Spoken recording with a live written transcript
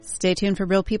Stay tuned for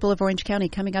Real People of Orange County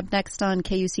coming up next on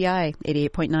KUCI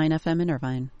 88.9 FM in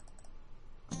Irvine.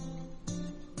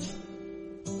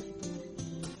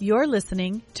 You're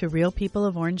listening to Real People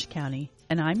of Orange County,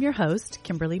 and I'm your host,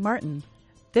 Kimberly Martin.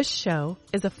 This show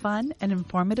is a fun and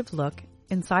informative look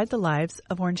inside the lives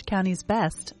of Orange County's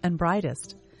best and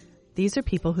brightest. These are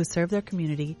people who serve their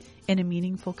community in a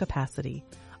meaningful capacity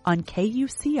on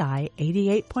KUCI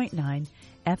 88.9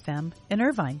 FM in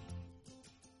Irvine.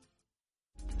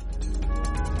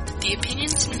 The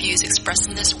opinions and views expressed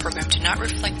in this program do not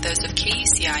reflect those of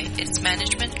KUCI, its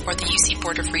management, or the UC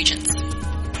Board of Regents.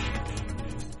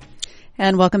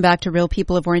 And welcome back to Real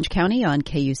People of Orange County on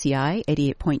KUCI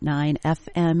 88.9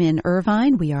 FM in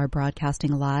Irvine. We are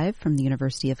broadcasting live from the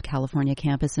University of California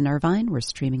campus in Irvine. We're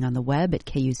streaming on the web at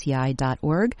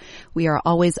kuci.org. We are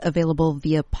always available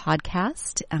via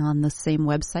podcast on the same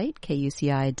website,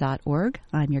 kuci.org.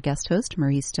 I'm your guest host,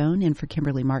 Marie Stone, in for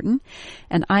Kimberly Martin.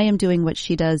 And I am doing what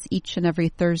she does each and every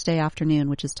Thursday afternoon,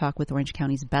 which is talk with Orange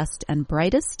County's best and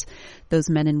brightest, those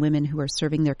men and women who are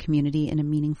serving their community in a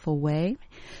meaningful way.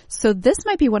 So this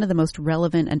might be one of the most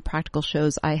relevant and practical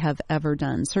shows I have ever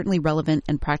done. Certainly relevant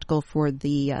and practical for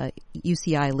the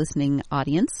UCI listening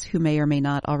audience who may or may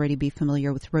not already be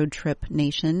familiar with Roadtrip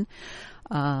Nation.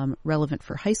 Relevant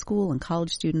for high school and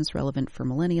college students, relevant for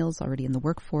millennials already in the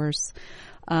workforce.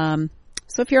 So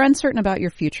if you're uncertain about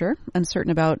your future,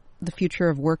 uncertain about the future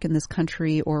of work in this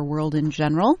country or world in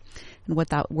general, and what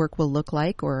that work will look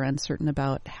like, or uncertain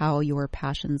about how your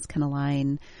passions can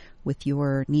align with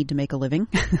your need to make a living,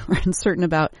 or uncertain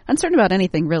about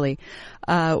anything really,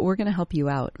 we're going to help you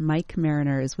out. Mike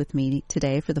Marriner is with me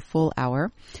today for the full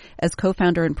hour. As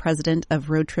co-founder and president of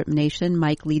Roadtrip Nation,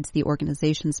 Mike leads the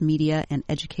organization's media and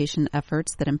education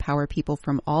efforts that empower people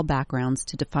from all backgrounds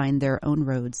to define their own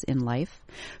roads in life.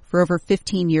 For over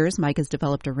 15 years, Mike has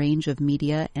developed a range of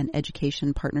media and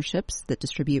education partnerships that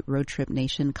distribute Roadtrip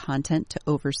Nation content to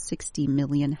over 60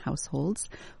 million households,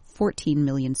 14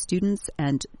 million students,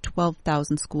 and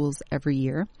 12,000 schools every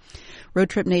year.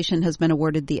 Roadtrip Nation has been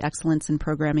awarded the Excellence in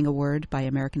Programming Award by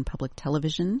American Public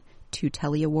Television, 2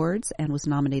 Telly Awards, and was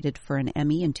nominated for an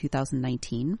Emmy in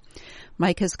 2019.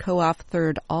 Mike has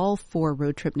co-authored all 4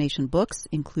 Roadtrip Nation books,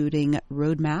 including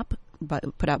Roadmap,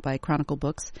 put out by Chronicle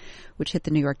Books, which hit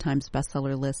the New York Times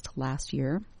bestseller list last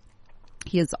year.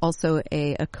 He is also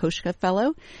a Koshka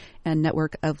Fellow and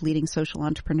network of leading social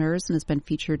entrepreneurs and has been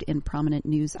featured in prominent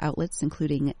news outlets,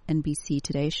 including NBC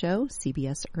Today Show,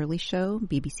 CBS Early Show,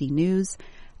 BBC News,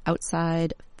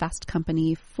 Outside, Fast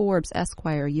Company, Forbes,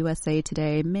 Esquire, USA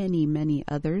Today, many, many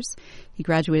others. He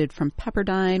graduated from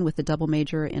Pepperdine with a double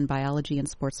major in biology and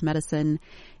sports medicine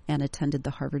and attended the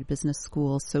Harvard Business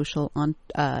School Social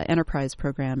Enterprise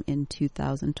program in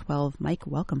 2012. Mike,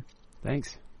 welcome.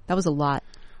 Thanks. That was a lot.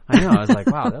 I know. I was like,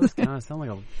 wow, that was kind of sound like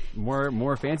a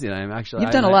more fancy than I am actually.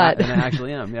 You've done a lot. Than I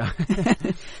actually am. Yeah.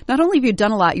 Not only have you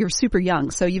done a lot, you're super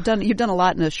young, so you've done a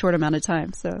lot in a short amount of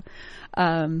time. So,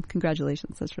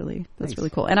 congratulations. That's really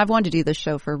cool. And I've wanted to do this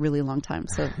show for a really long time.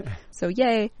 So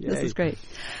yay. This is great.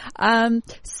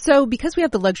 So because we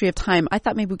have the luxury of time, I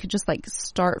thought maybe we could just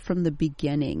start from the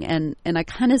beginning. And I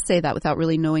kind of say that without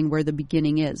really knowing where the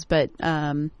beginning is. But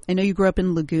I know you grew up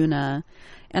in Laguna.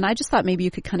 And I just thought maybe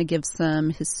you could kind of give some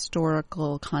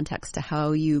historical context to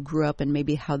how you grew up and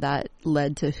maybe how that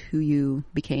led to who you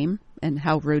became and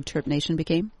how Roadtrip Nation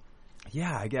became.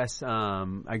 Yeah, I guess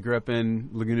I grew up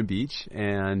in Laguna Beach,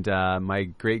 and my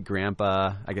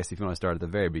great-grandpa, I guess if you want to start at the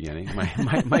very beginning,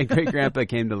 my great-grandpa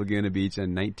came to Laguna Beach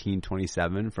in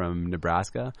 1927 from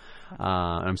Nebraska.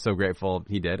 I'm so grateful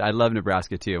he did. I love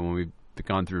Nebraska, too. When we've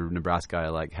gone through Nebraska,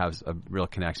 I have a real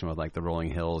connection with the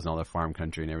rolling hills and all the farm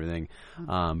country and everything.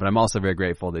 But I'm also very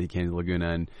grateful that he came to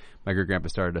Laguna, and my great grandpa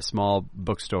started a small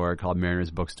bookstore called Marriner's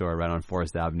Bookstore right on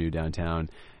Forest Avenue downtown.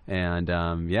 And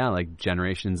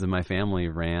generations of my family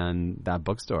ran that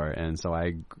bookstore, and so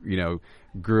I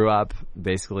grew up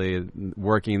basically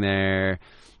working there,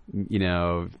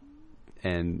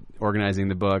 and organizing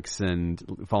the books and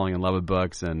falling in love with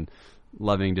books and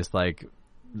loving just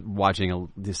watching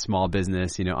this small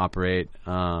business, operate.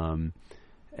 So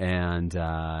then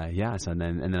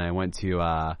I went to,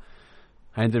 I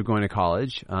ended up going to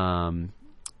college,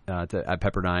 at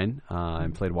Pepperdine,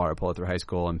 and played water polo through high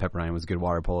school, and Pepperdine was a good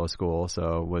water polo school.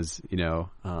 So was,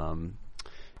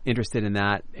 interested in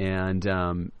that. And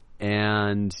when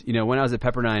I was at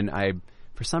Pepperdine,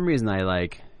 for some reason I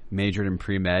majored in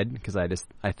pre-med because I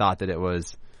thought that it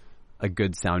was a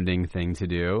good sounding thing to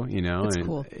do, That's and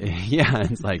cool. Yeah,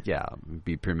 it's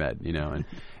be pre-med, and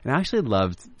I actually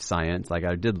loved science.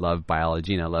 I did love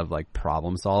biology, and I loved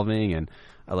problem solving, and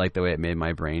I liked the way it made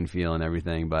my brain feel and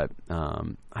everything. But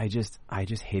I just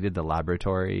hated the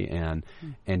laboratory and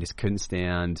just couldn't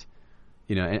stand.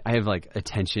 And I have like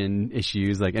attention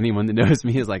issues. Like anyone that knows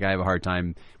me is like I have a hard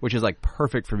time, which is like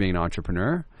perfect for being an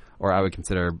entrepreneur, or I would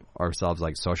consider ourselves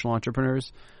like social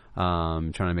entrepreneurs,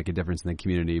 trying to make a difference in the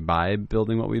community by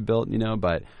building what we built.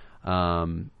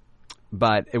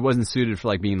 But it wasn't suited for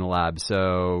like being in the lab.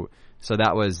 So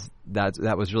that was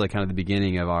really kind of the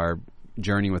beginning of our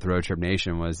journey with Roadtrip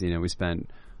Nation. Was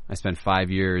I spent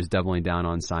 5 years doubling down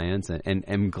on science, and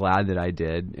am glad that I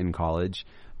did in college.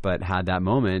 But had that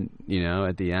moment,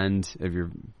 at the end of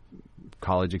your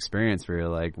college experience where you're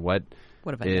like, what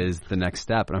is the next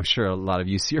step? And I'm sure a lot of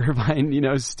UC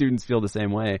Irvine, students feel the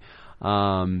same way.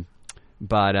 And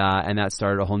that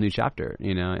started a whole new chapter,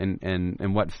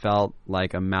 and what felt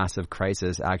like a massive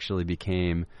crisis actually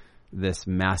became this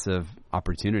massive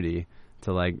opportunity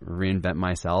to like reinvent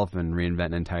myself and reinvent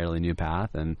an entirely new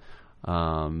path. And,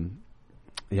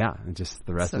 just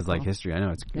the rest is like history. I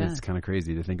know it's kind of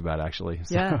crazy to think about, actually.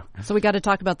 So. Yeah. So we got to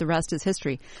talk about the rest is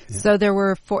history. Yeah. So there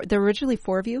were originally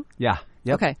 4 of you? Yeah.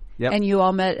 Yep. Okay. Yep. And you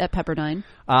all met at Pepperdine?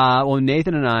 Well,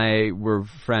 Nathan and I were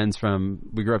friends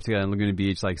we grew up together in Laguna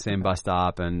Beach, like same bus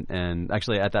stop. And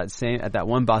actually at that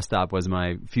one bus stop was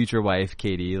my future wife,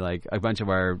 Katie, like a bunch of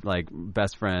our like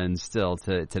best friends still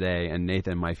to today, and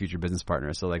Nathan, my future business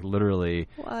partner. So like literally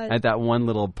at that one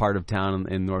little part of town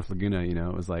in North Laguna,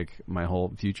 it was like my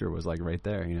whole future was like right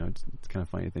there. It's kind of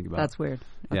funny to think about. That's weird.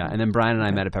 Okay. Yeah. And then Brian and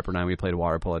I met at Pepperdine. We played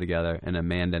water polo together, and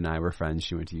Amanda and I were friends.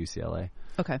 She went to UCLA.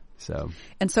 Okay. So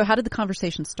how did the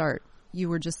conversation start? You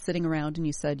were just sitting around and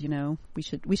you said, we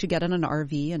should get in an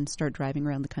RV and start driving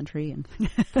around the country. And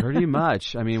pretty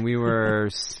much. I mean, we were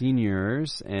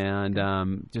seniors and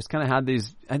just kind of had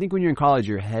these. I think when you're in college,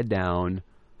 you're head down,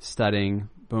 studying,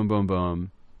 boom, boom,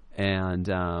 boom, and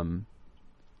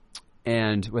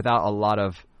without a lot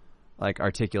of like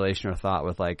articulation or thought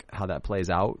with like how that plays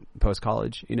out post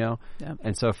college, Yeah.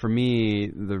 And so for me,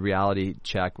 the reality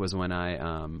check was when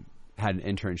I had an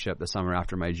internship the summer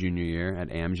after my junior year at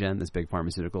Amgen, this big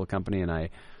pharmaceutical company, and I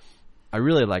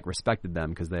really like respected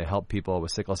them because they help people with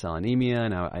sickle cell anemia,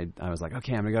 and I was like,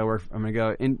 okay, I'm gonna go work at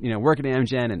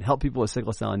Amgen and help people with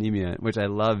sickle cell anemia, which I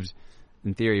loved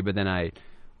in theory, but then I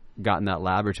got in that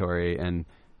laboratory and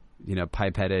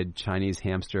pipetted Chinese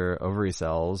hamster ovary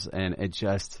cells, and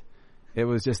it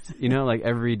was just like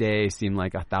every day seemed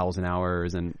like 1,000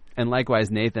 hours, and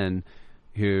likewise Nathan,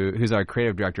 who's our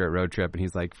creative director at Roadtrip, and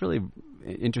he's like really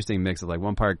interesting mix of like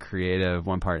one part creative,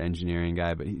 one part engineering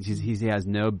guy, but he has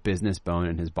no business bone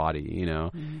in his body,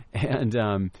 Mm-hmm.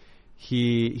 And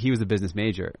he was a business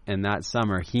major, and that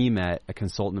summer he met a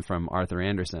consultant from Arthur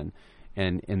Andersen,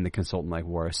 and the consultant like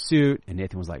wore a suit, and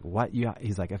Nathan was like, what?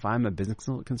 He's like, if I'm a business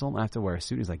consultant, I have to wear a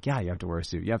suit. He's like, yeah, you have to wear a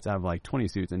suit. You have to have like 20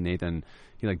 suits, and Nathan,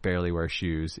 he like barely wears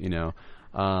shoes,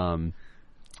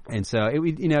 And so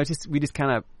we just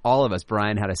kind of, all of us,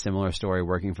 Brian had a similar story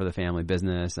working for the family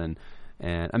business, and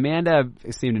Amanda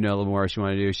seemed to know a little more what she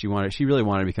wanted to do. She really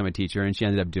wanted to become a teacher, and she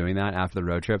ended up doing that after the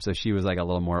road trip. So she was like a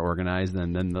little more organized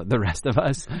than the rest of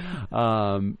us.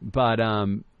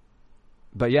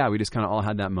 But yeah, we just kind of all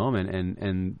had that moment.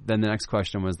 And then the next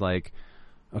question was like,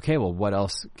 okay, well, what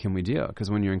else can we do?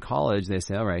 Because when you're in college, they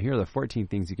say, all right, here are the 14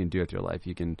 things you can do with your life.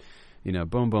 You can,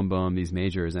 boom, boom, boom, these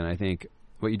majors. And I think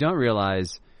what you don't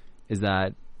realize is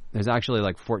that there's actually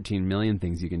like 14 million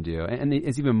things you can do. And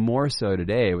it's even more so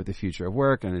today with the future of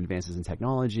work and advances in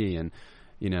technology. And,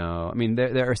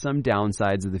 there are some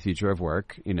downsides of the future of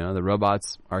work. The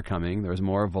robots are coming. There's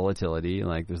more volatility.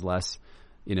 Like there's less,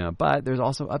 but there's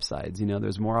also upsides.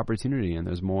 There's more opportunity, and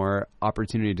there's more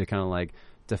opportunity to kind of like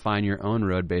define your own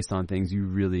road based on things you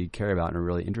really care about and are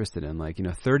really interested in. Like,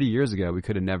 30 years ago, we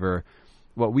could have never,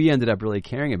 what we ended up really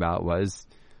caring about was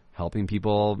helping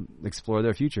people explore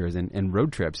their futures and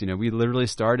road trips. We literally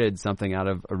started something out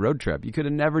of a road trip. You could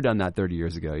have never done that 30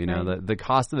 years ago. Right. The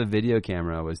cost of a video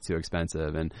camera was too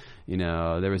expensive, and,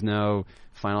 there was no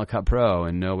Final Cut Pro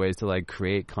and no ways to like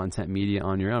create content media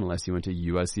on your own unless you went to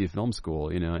USC film school,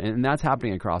 and that's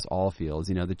happening across all fields.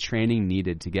 The training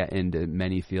needed to get into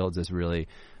many fields is really,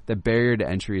 the barrier to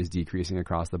entry is decreasing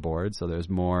across the board. So there's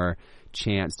more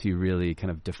chance to really kind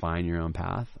of define your own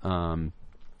path.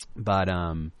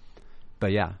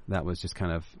 But yeah, that was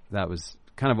kind of what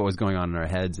was going on in our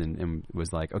heads, and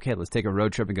was like, okay, let's take a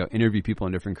road trip and go interview people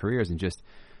in different careers and just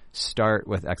start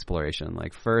with exploration.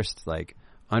 Like first, like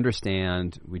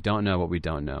understand we don't know what we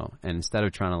don't know. And instead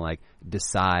of trying to like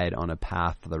decide on a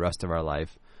path for the rest of our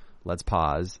life, let's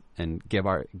pause and give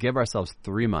ourselves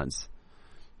 3 months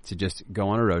to just go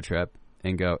on a road trip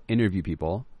and go interview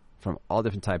people from all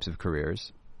different types of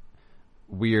careers,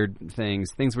 weird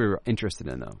things we were interested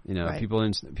in, though. You know, Right. people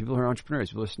who are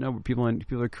entrepreneurs, people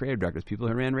who are creative directors, people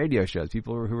who ran radio shows,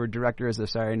 people who were directors of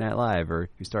Saturday Night Live, or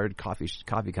who started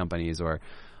coffee companies, or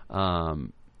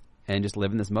and just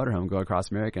live in this motorhome, go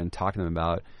across America and talk to them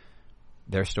about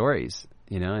their stories,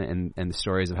 you know, and the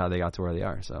stories of how they got to where they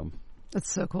are. So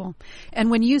That's so cool.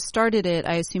 And when you started it,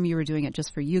 I assume you were doing it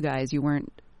just for you guys. You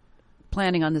weren't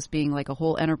planning on this being like a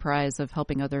whole enterprise of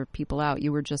helping other people out.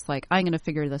 You were just like, I'm going to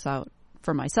figure this out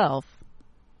for myself.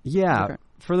 yeah, Okay.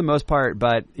 for the most part.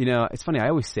 But, you know, it's funny. I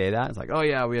always say that. It's like, oh,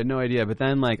 yeah, we had no idea. But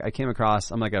then, like, I came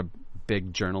across, I'm like a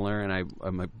big journaler, and I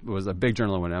was a big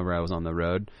journaler whenever I was on the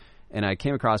road. And I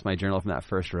came across my journal from that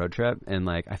first road trip, and,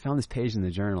 like, I found this page in the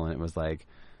journal, and it was like,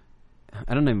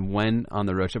 I don't know when on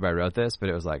the road trip I wrote this, but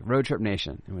it was like Road Trip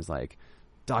Nation. It was like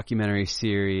documentary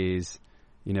series,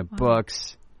 you know,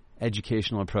 books,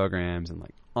 educational programs, and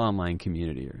like online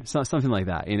community or something like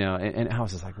that, you know. And I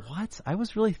was just like, what? I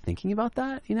was really thinking about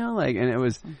that, you know, like, and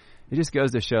it just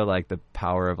goes to show like the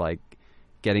power of like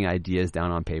getting ideas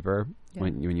down on paper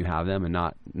when you have them, and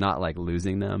not like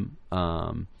losing them.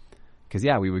 'Cause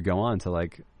yeah, we would go on to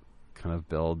like kind of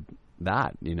build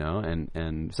that, you know,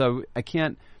 and so I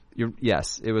can't.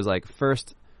 Yes, it was like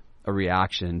first a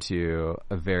reaction to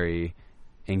a very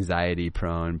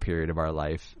anxiety-prone period of our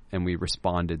life, and we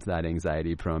responded to that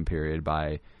anxiety-prone period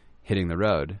by hitting the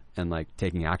road and like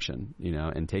taking action, you know,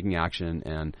 and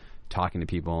talking to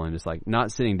people, and just like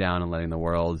not sitting down and letting the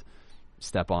world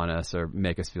step on us or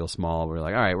make us feel small. We're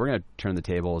like, all right, we're gonna turn the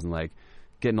tables and like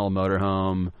get an old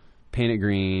motorhome, paint it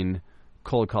green,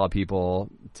 cold call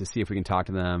people to see if we can talk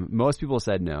to them. Most people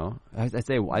said no. I'd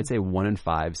say 1 in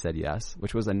 5 said yes,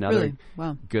 which was another Really?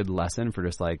 Wow. good lesson for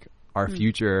just like our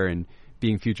future and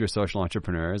being future social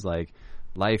entrepreneurs. Like,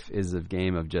 life is a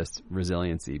game of just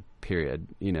resiliency, period,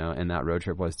 you know, and that road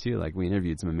trip was too. Like, we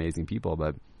interviewed some amazing people,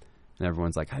 and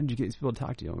everyone's like, how did you get these people to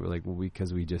talk to you? And we're like, well,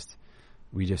 because we just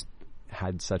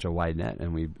had such a wide net,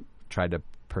 and we tried to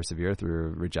persevere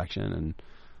through rejection.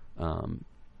 And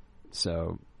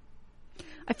so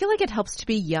I feel like it helps to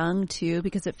be young too,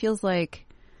 because it feels like,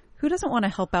 who doesn't want to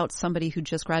help out somebody who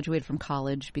just graduated from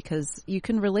college? Because you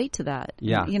can relate to that.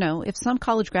 Yeah. You know, if some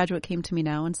college graduate came to me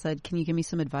now and said, can you give me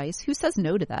some advice? Who says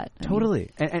no to that? I mean,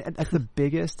 totally. And that's the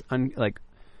biggest unkept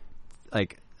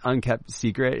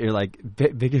secret, or like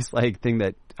biggest like thing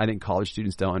that I think college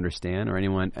students don't understand, or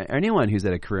anyone who's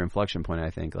at a career inflection point.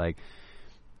 I think like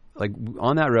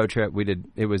on that road trip, we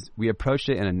approached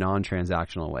it in a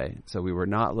non-transactional way. So we were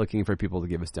not looking for people to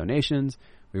give us donations.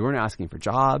 We weren't asking for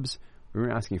jobs. We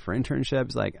weren't asking for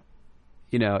internships. Like,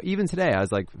 you know, even today, I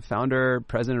was like founder,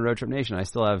 president of Road Trip Nation. I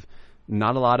still have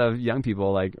not a lot of young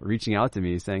people like reaching out to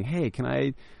me saying, hey, can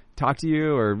I talk to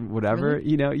you or whatever? Really?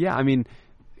 You know, yeah. I mean,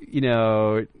 you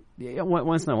know,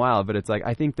 once in a while, but it's like,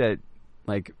 I think that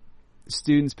like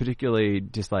students particularly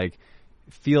just like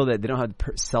feel that they don't have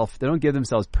they don't give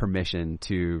themselves permission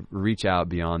to reach out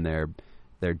beyond their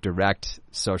direct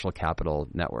social capital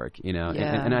network, you know,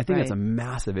 Yeah, and I think right. that's a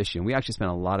massive issue. And we actually spent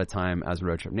a lot of time as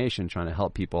Road Trip Nation trying to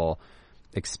help people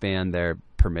expand their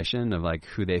permission of like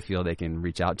who they feel they can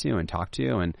reach out to and talk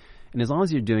to. And as long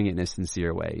as you're doing it in a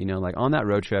sincere way, you know, like on that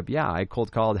road trip, yeah, I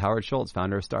cold called Howard Schultz,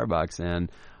 founder of Starbucks,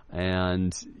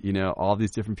 and you know, all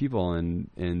these different people, and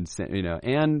you know,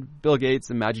 and Bill Gates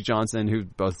and Magic Johnson, who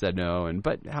both said no,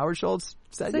 but Howard Schultz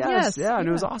said yes. Yeah, and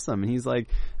it was awesome. And he's like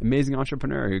amazing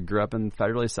entrepreneur who grew up in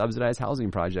federally subsidized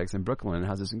housing projects in Brooklyn and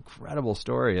has this incredible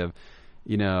story of,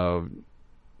 you know,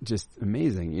 just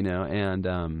amazing, you know,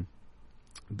 and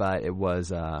but it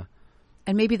was and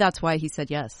maybe that's why he said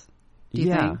yes. Do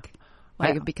you think?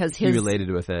 Like, because he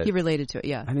related with it. He related to it,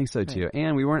 yeah. I think so too. Right.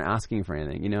 And we weren't asking for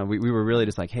anything. You know, we were really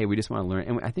just like, hey, we just want to learn.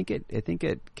 And I think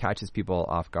it catches people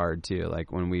off guard too.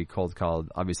 Like when we cold called,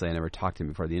 obviously I never talked to him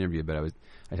before the interview, but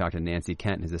I talked to Nancy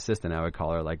Kent, his assistant. I would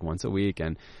call her like once a week,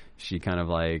 and she kind of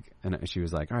like, and she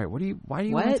was like, all right, why do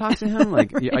you want to talk to him?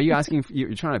 Like, are you asking,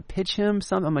 you're trying to pitch him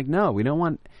something? I'm like, no, we don't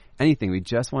want anything. We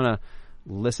just want to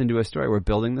listen to a story. We're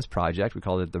building this project. We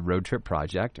called it the Road Trip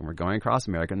Project, and we're going across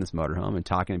America in this motorhome and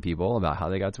talking to people about how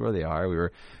they got to where they are. We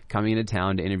were coming into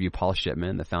town to interview Paul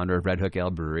Shipman, the founder of Red Hook Ale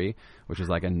Brewery, which is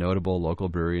like a notable local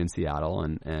brewery in Seattle,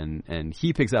 and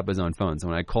he picks up his own phone. So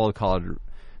when I called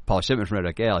Paul Shipman from Red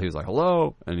Hook Ale, he was like,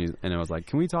 hello, and I was like,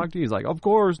 can we talk to you? He's like, of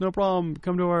course, no problem.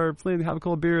 Come to our place, have a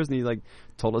couple of beers. And he like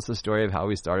told us the story of how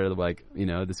we started like, you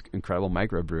know, this incredible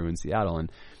microbrew in Seattle.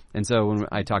 And so when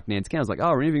I talked to Nancy Kent, I was like,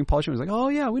 oh, we're interviewing Paul Shipman. I was like, oh,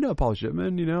 yeah, we know Paul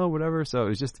Shipman, you know, whatever. So it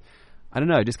was just, I don't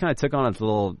know, it just kind of took on its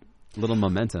little little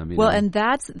momentum. You Well, know? and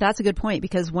that's a good point,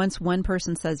 because once one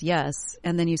person says yes,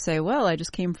 and then you say, well, I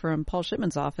just came from Paul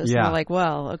Shipman's office. Yeah. And they're like,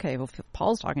 well, okay, well, if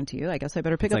Paul's talking to you, I guess I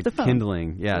better pick it's up like the phone.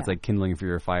 kindling. Yeah, it's like kindling for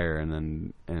your fire.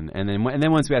 And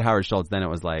then once we had Howard Schultz, then it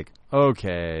was like,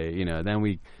 okay, you know, then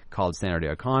we called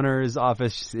Senator O'Connor's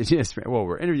office.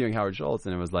 We're interviewing Howard Schultz.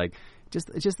 And it was like, it's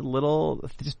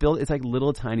like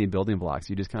little tiny building blocks.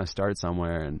 You just kind of start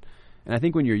somewhere. And I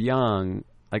think when you're young,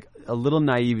 like a little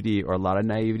naivety or a lot of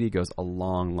naivety goes a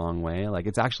long, long way. Like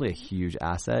it's actually a huge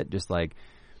asset. Just like,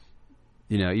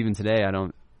 you know, even today, I'd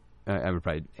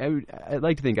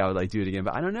like to think I would like do it again,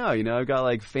 but I don't know. You know, I've got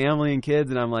like family and kids,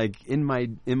 and I'm like in my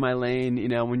lane. You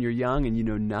know, when you're young and you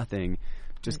know nothing,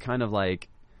 just kind of like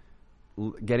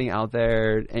getting out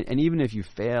there, and even if you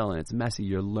fail and it's messy,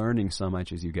 you're learning so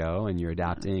much as you go, and you're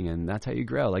adapting, and that's how you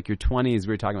grow. Like your 20s,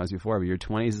 we were talking about this before, but your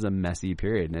 20s is a messy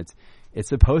period, and it's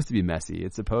supposed to be messy.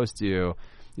 You're supposed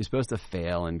to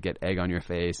fail and get egg on your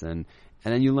face, and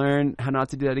then you learn how not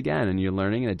to do that again, and you're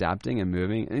learning and adapting and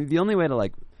moving. And the only way to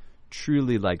like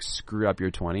truly like screw up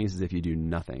your 20s is if you do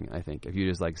nothing. I think if you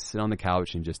just like sit on the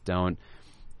couch and just don't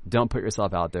put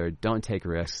yourself out there, don't take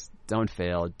risks, don't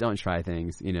fail, don't try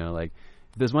things. You know, like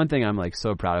if there's one thing I'm like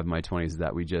so proud of in my 20s is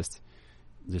that we just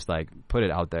like put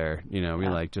it out there. You know, we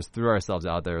like just threw ourselves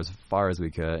out there as far as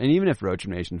we could. And even if Roadtrip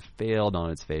Nation failed on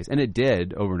its face, and it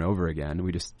did over and over again,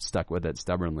 we just stuck with it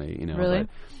stubbornly. You know, really.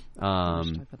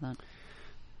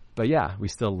 But yeah, we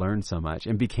still learned so much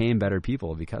and became better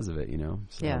people because of it. You know.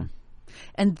 So. Yeah.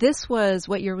 And this was,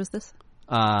 what year was this?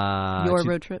 Your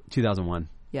road trip? 2001.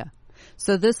 Yeah.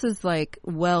 So this is like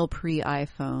well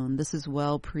pre-iPhone. This is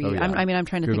well pre. Oh, yeah. I'm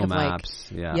trying to Google think of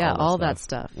Maps, like all that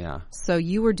stuff. Yeah. So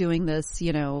you were doing this.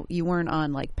 You know, you weren't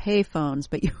on like pay phones,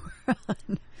 but you were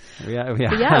on. Yeah.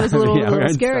 But yeah, it was a little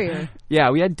scarier.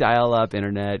 Yeah, we had dial-up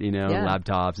internet, you know, Yeah.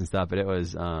 laptops and stuff, but it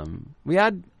was we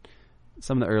had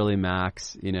some of the early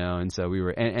Macs, you know, and so we were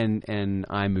and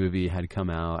iMovie had come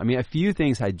out. I mean, a few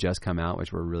things had just come out,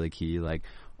 which were really key. Like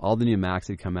all the new Macs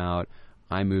had come out.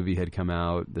 iMovie had come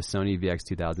out, the Sony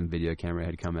VX2000 video camera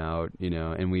had come out, you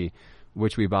know, and we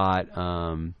bought, it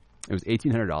was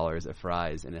 $1,800 at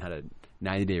Fry's, and it had a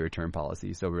 90-day return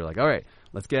policy. So we were like, all right,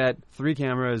 let's get 3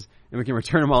 cameras, and we can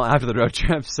return them all after the road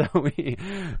trip. So we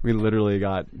literally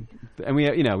got, and we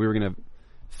were going to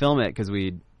film it because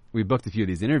we booked a few of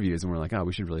these interviews, and we're like, oh,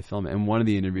 we should really film it. And one of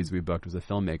the interviews we booked was a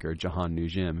filmmaker, Jahan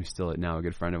Nujim, who's still now a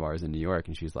good friend of ours in New York,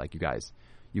 and she's like, you guys,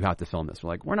 you have to film this. We're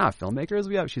like, we're not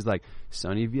filmmakers. She's like,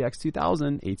 Sony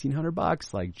VX2000,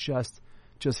 $1,800. Like, just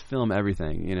film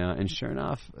everything, you know. And sure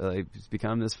enough, it's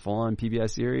become this full-on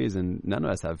PBS series, and none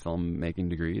of us have filmmaking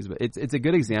degrees. But it's a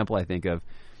good example, I think, of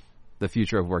the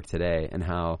future of work today and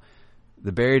how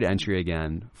the barrier to entry,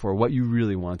 again, for what you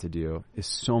really want to do is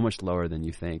so much lower than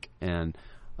you think. And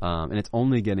it's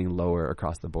only getting lower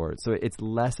across the board. So it's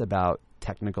less about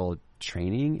technical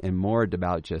training and more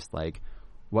about just like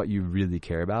what you really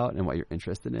care about and what you're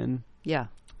interested in. Yeah.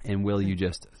 And will you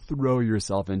just throw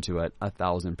yourself into it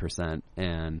 1,000%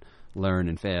 and learn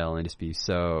and fail and just be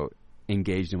so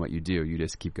engaged in what you do? You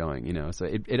just keep going, you know? So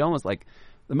it almost like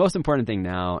the most important thing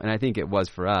now, and I think it was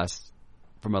for us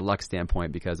from a luck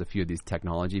standpoint, because a few of these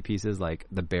technology pieces, like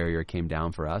the barrier came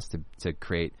down for us to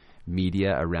create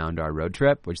media around our road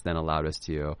trip, which then allowed us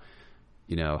to,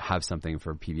 you know, have something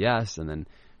for PBS. And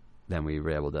then we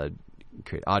were able to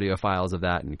create audio files of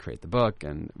that and create the book,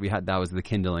 and that was the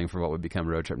kindling for what would become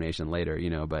Roadtrip Nation later, you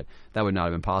know. But that would not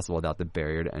have been possible without the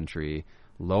barrier to entry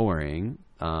lowering,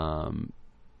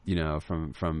 you know,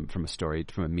 from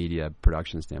a media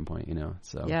production standpoint, you know.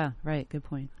 So yeah, right. Good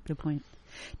point.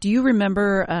 Do you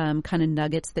remember kind of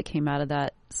nuggets that came out of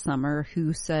that summer?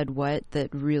 Who said what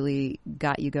that really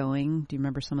got you going? Do you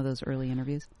remember some of those early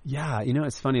interviews? Yeah, you know,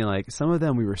 it's funny. Like some of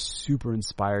them we were super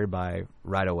inspired by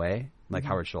right away. Like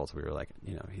Howard Schultz, we were like,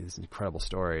 you know, he has this incredible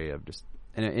story of just,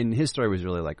 and his story was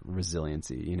really like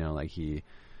resiliency, you know, like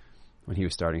when he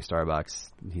was starting Starbucks,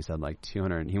 he said like he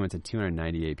went to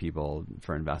 298 people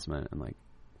for investment, and like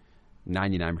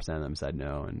 99% of them said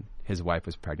no, and his wife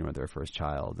was pregnant with their first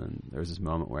child, and there was this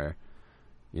moment where,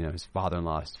 you know, his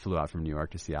father-in-law flew out from New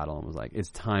York to Seattle and was like,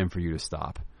 it's time for you to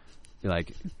stop.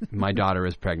 Like, my daughter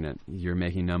is pregnant, you're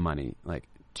making no money. Like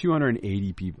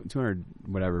 280 people, 200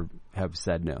 whatever, have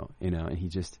said no, you know, and he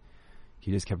just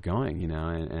kept going, you know,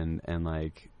 and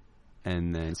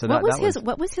then so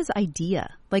what was his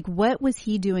idea? Like, what was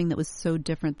he doing that was so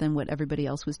different than what everybody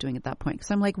else was doing at that point? Because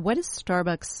I'm like, what is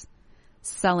Starbucks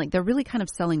selling? They're really kind of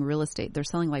selling real estate. They're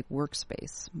selling like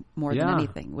workspace more than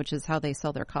anything, which is how they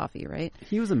sell their coffee, right?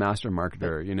 He was a master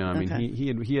marketer, you know. I mean,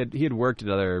 he had worked at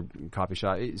other coffee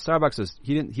shops. Starbucks was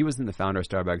he wasn't the founder of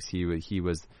Starbucks. He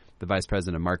was the vice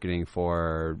president of marketing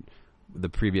for the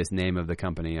previous name of the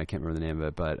company. I can't remember the name of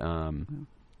it, but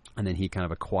and then he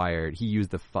kind of he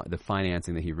used the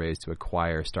financing that he raised to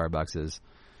acquire Starbucks's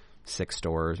 6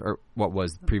 stores, or what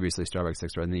was previously Starbucks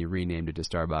 6 stores, and then he renamed it to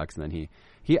Starbucks. And then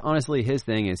he honestly, his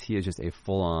thing is he is just a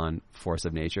full-on force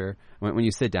of nature. When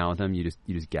you sit down with him, you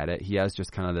just get it. He has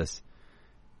just kind of this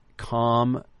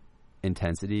calm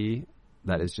intensity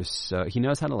that is just so, he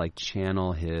knows how to like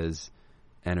channel his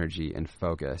energy and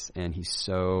focus, and he's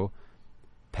so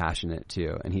passionate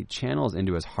too, and he channels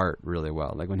into his heart really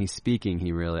well. Like when he's speaking,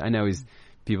 he really, I know he's,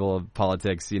 people of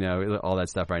politics, you know, all that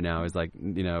stuff right now is like,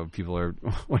 you know, people are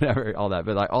whatever, all that,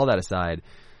 but like all that aside,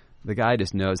 the guy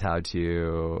just knows how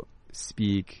to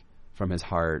speak from his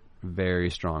heart very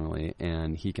strongly,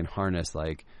 and he can harness,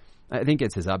 like, I think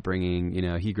it's his upbringing. You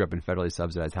know, he grew up in federally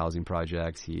subsidized housing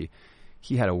projects. He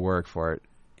had to work for it.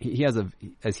 He has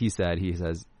as he says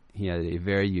he had a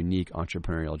very unique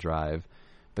entrepreneurial drive,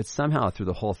 but somehow through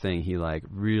the whole thing, he like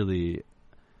really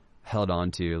held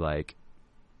on to, like,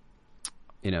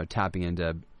 you know, tapping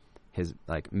into his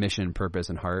like mission, purpose,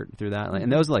 and heart through that. Like,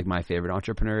 and those are like my favorite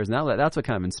entrepreneurs. And that's what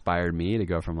kind of inspired me to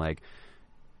go from like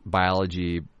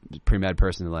biology pre-med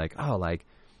person to like, oh, like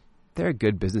there are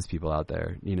good business people out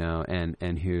there, you know,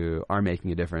 and who are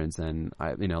making a difference. And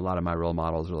I, you know, a lot of my role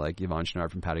models are like Yvonne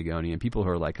Chouinard from Patagonia, and people who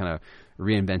are like kind of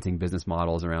reinventing business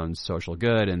models around social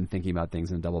good and thinking about things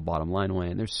in a double bottom line way.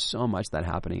 And there's so much that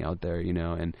happening out there, you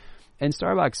know, and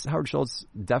Starbucks, Howard Schultz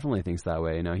definitely thinks that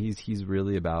way. You know, he's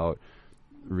really about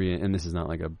and this is not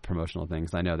like a promotional thing,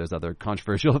 because I know there's other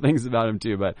controversial things about him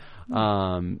too, but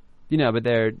you know, but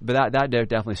that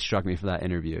definitely struck me for that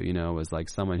interview. You know, was like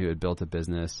someone who had built a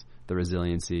business, the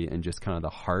resiliency and just kind of the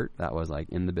heart that was like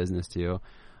in the business too.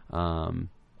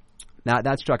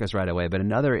 That struck us right away. But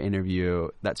another interview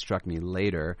that struck me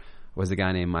later was a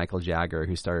guy named Michael Jagger,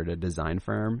 who started a design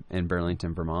firm in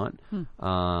Burlington, Vermont.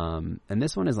 And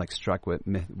this one is like struck with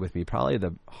me probably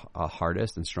the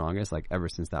hardest and strongest, like ever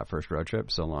since that first road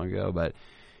trip so long ago. But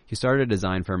he started a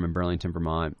design firm in Burlington,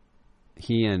 Vermont.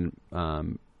 He and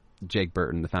Jake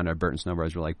Burton, the founder of Burton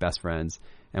Snowboards, were like best friends.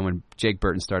 And when Jake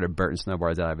Burton started Burton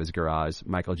Snowboards out of his garage,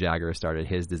 Michael Jagger started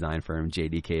his design firm,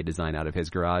 JDK Design, out of his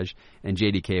garage. And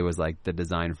JDK was like the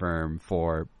design firm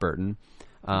for Burton.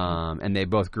 And they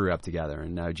both grew up together,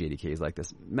 and now JDK is like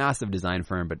this massive design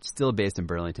firm, but still based in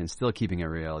Burlington, still keeping it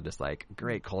real, just like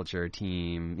great culture,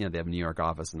 team. You know, they have a New York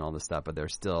office and all this stuff, but they're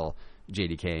still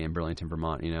JDK in Burlington,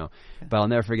 Vermont, you know. Okay. But I'll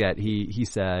never forget, he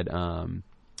said,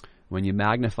 when you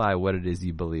magnify what it is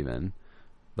you believe in,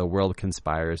 the world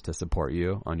conspires to support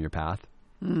you on your path.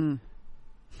 And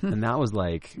that was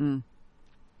like,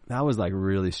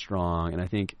 really strong. And I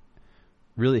think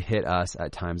really hit us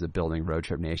at times of building Road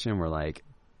Trip Nation, where like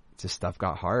just stuff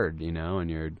got hard, you know,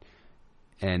 it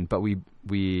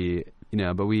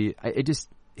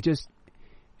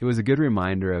was a good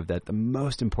reminder of that. The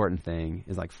most important thing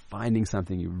is like finding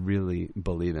something you really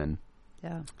believe in.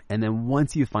 Yeah. And then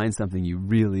once you find something you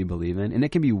really believe in, and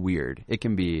it can be weird, it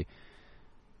can be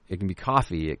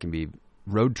coffee, it can be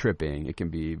road tripping, it can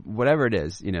be whatever it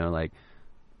is, you know, like,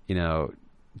 you know,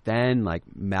 then like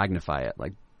magnify it,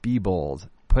 like be bold,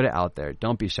 put it out there.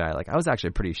 Don't be shy. Like I was actually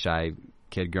a pretty shy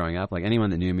kid growing up. Like anyone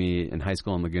that knew me in high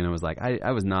school in Laguna was like,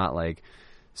 I was not like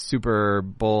super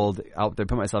bold out there,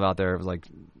 put myself out there. It was like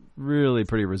really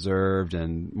pretty reserved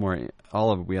and more,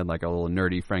 we had like a little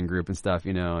nerdy friend group and stuff,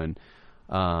 you know, and,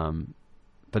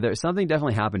 but there's something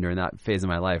definitely happened during that phase of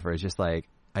my life where it's just like,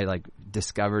 I like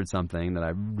discovered something that I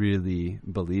really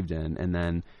believed in, and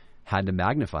then had to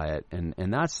magnify it.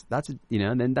 And that's, you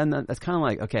know, and then that's kind of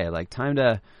like, okay, like time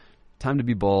to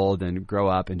be bold and grow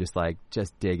up and just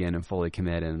dig in and fully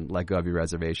commit and let go of your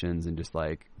reservations and just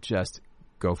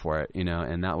go for it, you know.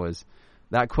 And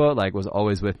that quote like was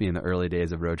always with me in the early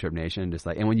days of Road Trip Nation. Just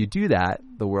like, and when you do that,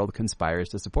 the world conspires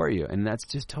to support you. And that's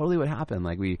just totally what happened.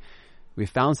 Like we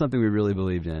found something we really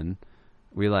believed in.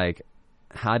 We like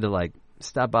had to like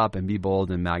step up and be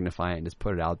bold and magnify it and just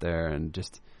put it out there and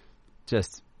just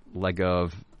let go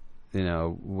of, you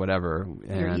know, whatever.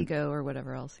 Your ego or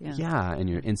whatever else. Yeah. Yeah. And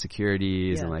your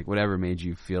insecurities and like whatever made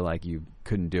you feel like you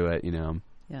couldn't do it, you know?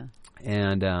 Yeah.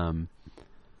 And,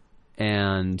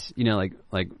 you know,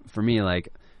 like for me,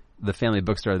 like the family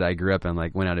bookstore that I grew up in,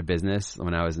 like went out of business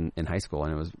when I was in high school,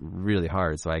 and it was really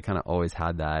hard. So I kind of always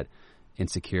had that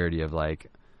insecurity of like,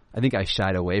 I think I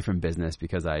shied away from business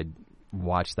because I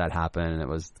watched that happen, and it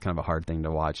was kind of a hard thing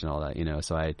to watch and all that, you know?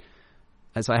 So I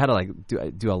had to like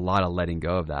do a lot of letting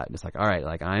go of that. Just like, all right,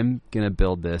 like I'm going to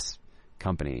build this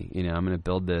company, you know, I'm going to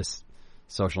build this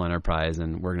social enterprise,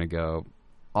 and we're going to go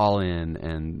all in,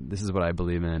 and this is what I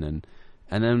believe in.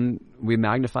 And then we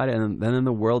magnified it, and then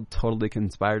the world totally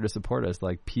conspired to support us.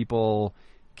 Like, people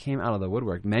came out of the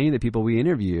woodwork. Many of the people we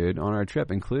interviewed on our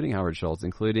trip, including Howard Schultz,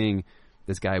 including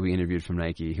this guy we interviewed from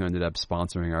Nike who ended up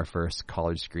sponsoring our first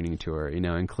college screening tour,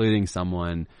 including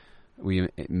someone we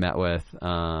met with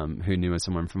who knew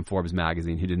someone from Forbes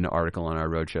magazine who did an article on our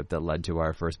road trip that led to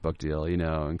our first book deal,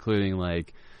 including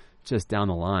like just down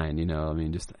the line,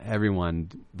 just everyone,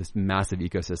 this massive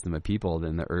ecosystem of people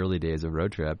in the early days of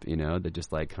Road Trip, that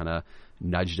just like kind of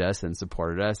nudged us and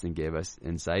supported us and gave us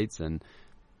insights, and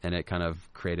it kind of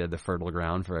created the fertile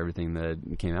ground for everything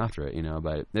that came after it,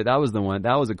 but that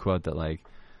was a quote that like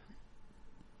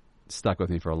stuck with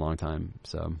me for a long time.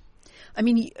 So, I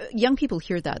mean, young people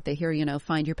hear that. They hear,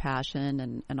 find your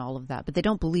passion and all of that, but they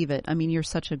don't believe it. I mean, you're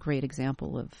such a great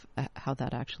example of how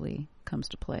that actually comes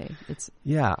to play.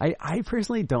 I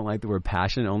personally don't like the word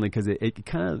passion, only because it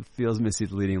kind of feels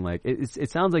misleading. Like it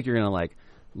sounds like you're going to like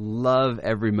love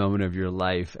every moment of your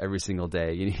life every single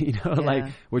day, like,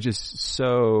 which is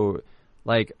so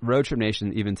like Road Trip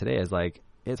Nation even today is like,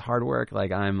 it's hard work.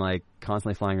 Like, I'm like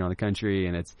constantly flying around the country,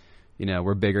 and it's,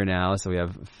 we're bigger now, so we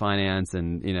have finance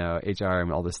and, HR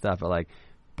and all this stuff.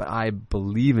 But I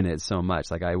believe in it so much.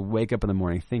 Like, I wake up in the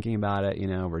morning thinking about it.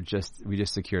 We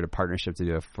just secured a partnership to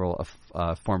do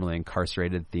a formerly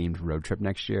incarcerated themed road trip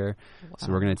next year. Wow.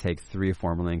 So we're going to take 3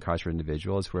 formerly incarcerated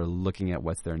individuals who are looking at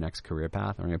what's their next career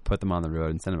path. And we're going to put them on the road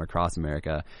and send them across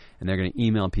America. And they're going to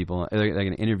email people. They're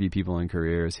going to interview people in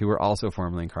careers who were also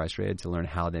formerly incarcerated to learn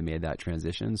how they made that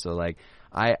transition. So like,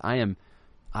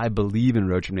 I believe in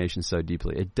Road Trip Nation so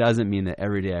deeply. It doesn't mean that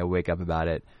every day I wake up about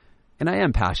it. And I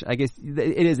am passionate. I guess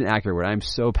it is an accurate word. I'm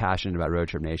so passionate about Road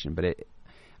Trip Nation, but I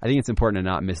think it's important to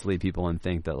not mislead people and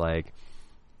think that like,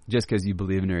 just because you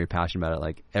believe in it or you're passionate about it,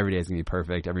 like every day is going to be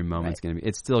perfect. Every moment's going to be,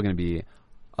 it's still going to be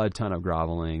a ton of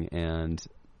groveling and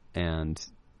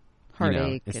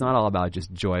heartache. It's not all about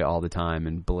just joy all the time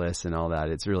and bliss and all that.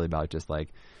 It's really about just like,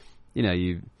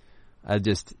 I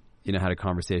just, had a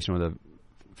conversation with a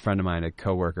friend of mine, a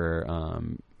coworker,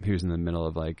 who's in the middle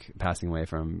of like passing away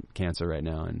from cancer right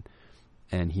now.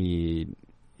 And he,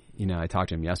 I talked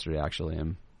to him yesterday actually.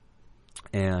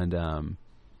 And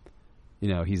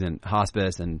he's in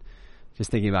hospice and just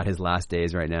thinking about his last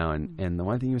days right now. And the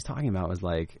one thing he was talking about was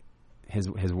like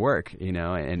his work,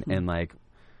 and like,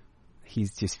 he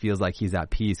just feels like he's at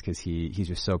peace because he's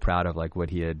just so proud of like what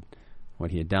he had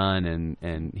done.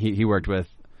 And he worked with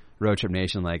Road Trip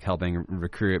Nation, like helping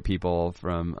recruit people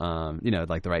from,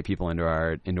 like the right people into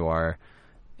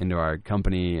our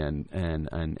company and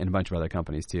a bunch of other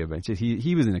companies too. But it's just,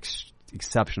 he was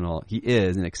he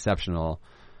is an exceptional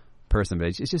person, but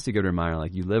it's just a good reminder,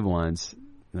 like you live once,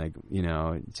 like,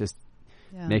 just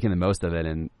making the most of it.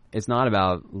 And it's not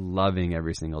about loving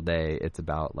every single day. It's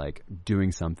about like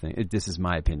doing something. This is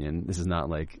my opinion. This is not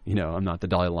like, I'm not the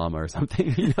Dalai Lama or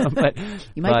something, but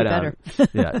you might be better.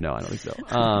 Yeah, no, I don't think so.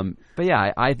 But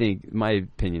yeah, I think my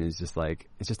opinion is just like,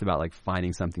 it's just about like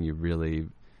finding something you really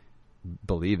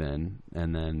believe in,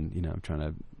 and then, trying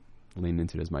to lean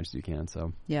into it as much as you can.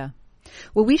 So yeah.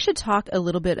 Well, we should talk a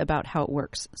little bit about how it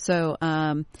works. So,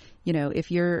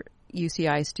 if you're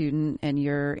UCI student and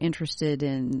you're interested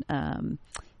in,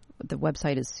 the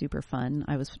website is super fun.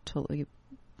 I was totally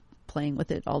playing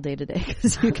with it all day today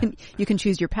because you can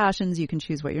choose your passions, you can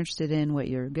choose what you're interested in, what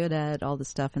you're good at, all this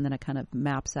stuff, and then it kind of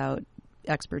maps out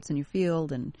experts in your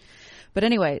field. But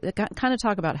anyway, kind of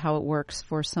talk about how it works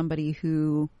for somebody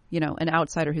who, an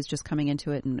outsider who's just coming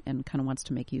into it and kind of wants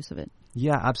to make use of it.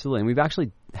 Yeah, absolutely. And we've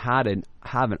actually have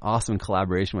an awesome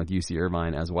collaboration with UC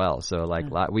Irvine as well. So like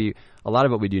a lot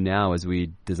of what we do now is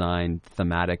we design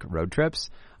thematic road trips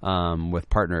with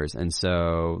partners. And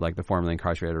so like the formerly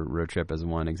incarcerated road trip is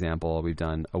one example. We've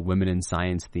done a women in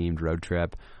science themed road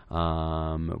trip.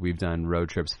 We've done road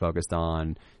trips focused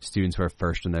on students who are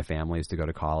first in their families to go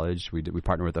to college. We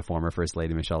partnered with the former First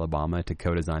Lady Michelle Obama to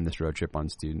co-design this road trip on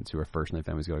students who are first in their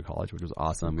families to go to college, which was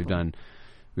awesome. Cool.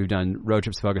 We've done road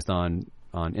trips focused on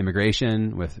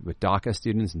immigration with DACA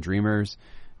students and Dreamers.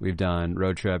 We've done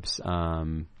road trips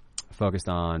focused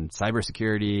on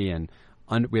cybersecurity, and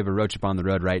we have a road trip on the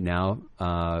road right now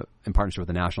in partnership with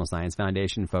the National Science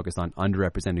Foundation focused on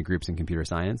underrepresented groups in computer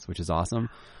science, which is awesome.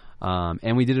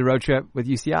 And we did a road trip with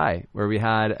UCI where we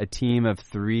had a team of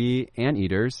 3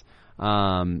 anteaters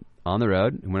on the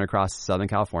road and went across Southern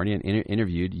California and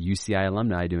interviewed UCI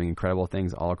alumni doing incredible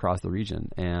things all across the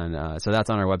region. And so that's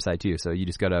on our website too. So you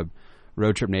just go to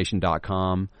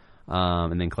roadtripnation.com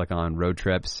and then click on road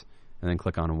trips and then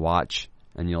click on watch.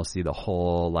 and you'll see the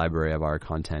whole library of our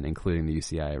content, including the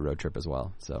UCI road trip as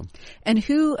well. So, and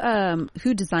who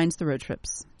designs the road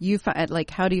trips? You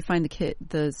how do you find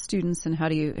the students, and how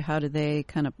do they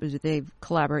do they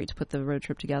collaborate to put the road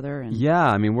trip together? And yeah,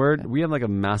 I mean we have like a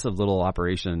massive little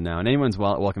operation now, and anyone's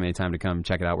welcome anytime to come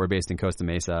check it out. We're based in Costa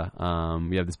Mesa.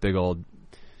 We have this big old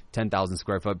 10,000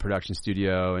 square foot production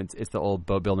studio. It's the old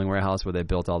boat building warehouse where they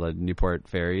built all the Newport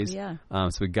ferries. Yeah.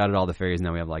 So we gutted all the ferries.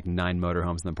 Now we have like 9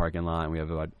 motorhomes in the parking lot, and we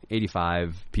have about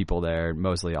 85 people there,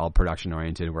 mostly all production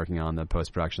oriented, working on the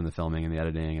post production, the filming, and the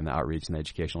editing, and the outreach, and the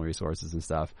educational resources and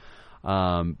stuff.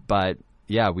 But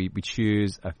yeah, we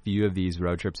choose a few of these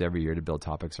road trips every year to build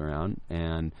topics around,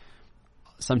 and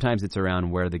sometimes it's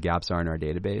around where the gaps are in our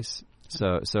database.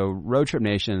 So Road Trip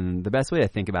Nation, the best way to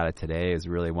think about it today is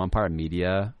really one part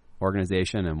media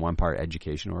organization and one part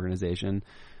education organization.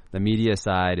 The media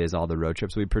side is all the road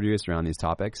trips we produce around these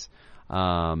topics.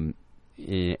 And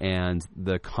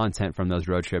the content from those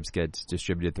road trips gets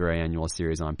distributed through our annual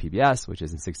series on PBS, which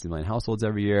is in 60 million households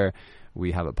every year.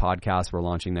 We have a podcast we're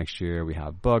launching next year. We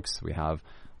have books. We have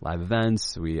live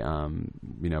events. We, our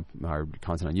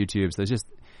content on YouTube. So there's just,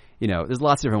 there's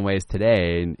lots of different ways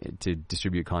today to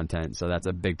distribute content. So that's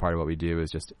a big part of what we do, is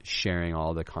just sharing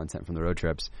all the content from the road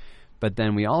trips. But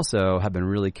then we also have been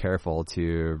really careful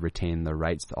to retain the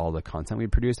rights to all the content we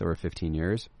produced over 15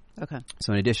 years. Okay.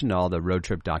 So in addition to all the road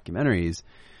trip documentaries,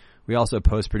 we also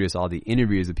post-produce all the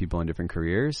interviews of people in different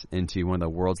careers into one of the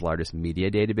world's largest media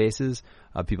databases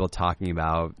of people talking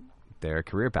about their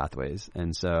career pathways.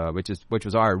 And so, which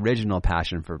was our original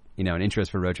passion for, an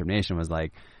interest for Road Trip Nation, was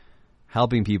like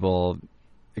helping people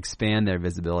expand their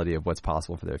visibility of what's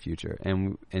possible for their future.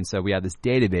 And so we have this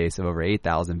database of over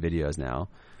 8,000 videos now,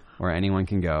 where anyone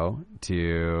can go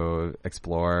to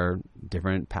explore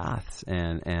different paths.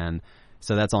 And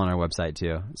so that's on our website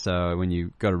too. So when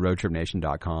you go to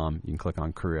roadtripnation.com, you can click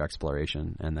on career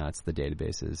exploration, and that's the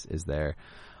database is there.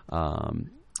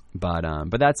 But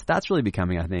that's really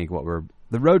becoming, I think,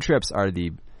 the road trips are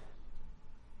the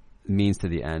means to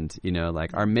the end.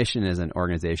 Like our mission as an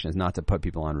organization is not to put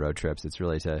people on road trips. It's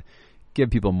really to give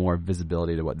people more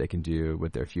visibility to what they can do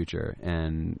with their future.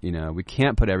 And, we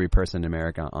can't put every person in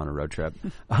America on a road trip,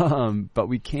 but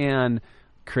we can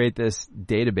create this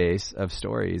database of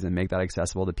stories and make that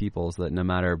accessible to people, so that no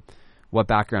matter what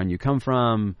background you come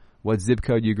from, what zip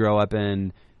code you grow up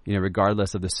in,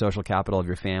 regardless of the social capital of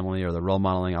your family or the role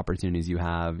modeling opportunities you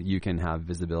can have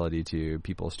visibility to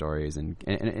people's stories. And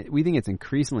we think it's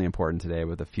increasingly important today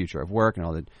with the future of work and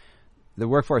all the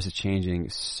workforce is changing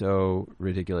so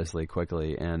ridiculously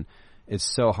quickly, and it's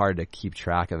so hard to keep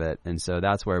track of it. And so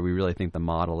that's where we really think the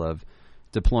model of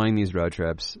deploying these road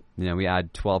trips, we add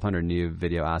 1,200 new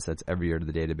video assets every year to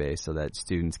the database so that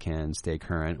students can stay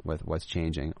current with what's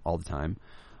changing all the time.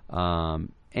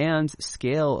 And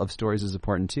scale of stories is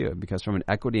important too, because from an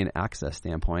equity and access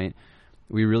standpoint,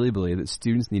 we really believe that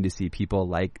students need to see people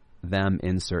like them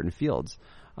in certain fields.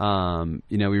 We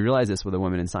realize this with the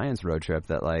Women in Science road trip,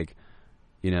 that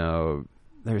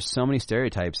there's so many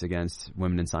stereotypes against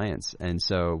women in science. And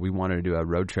so we wanted to do a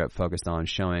road trip focused on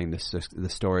showing the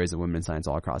stories of women in science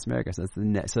all across America. So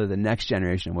so the next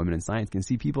generation of women in science can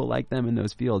see people like them in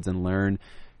those fields and learn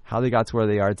how they got to where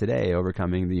they are today,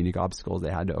 overcoming the unique obstacles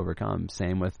they had to overcome.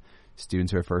 Same with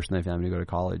students who are first in their family to go to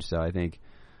college. So I think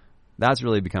that's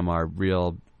really become our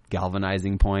real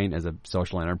galvanizing point as a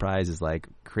social enterprise, is like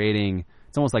creating,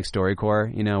 it's almost like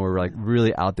StoryCorps, we're like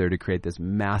really out there to create this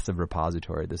massive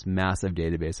repository, this massive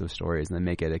database of stories, and then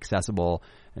make it accessible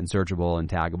and searchable and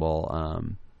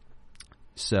taggable,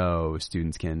 so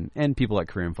students and people at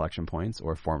career inflection points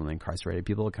or formerly incarcerated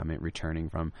people returning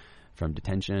from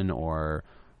detention, or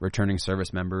returning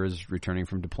service members returning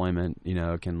from deployment,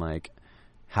 can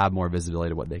have more visibility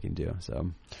to what they can do. So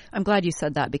I'm glad you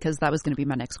said that, because that was going to be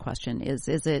my next question. Is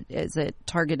it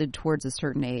targeted towards a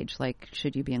certain age? Like,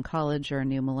 should you be in college or a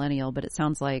new millennial? But it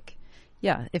sounds like,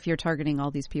 yeah, if you're targeting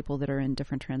all these people that are in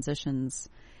different transitions.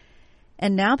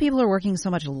 And now people are working so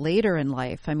much later in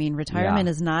life. I mean, retirement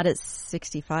is not at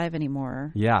 65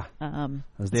 anymore. Yeah.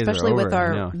 Especially with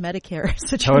our Medicare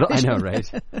situation. I know, right?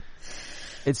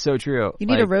 It's so true. You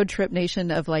need a Road Trip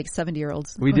Nation of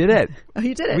 70-year-olds. We did it. Oh,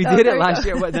 you did it? We did it last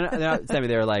year. Well, they're not 70,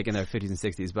 they were in their 50s and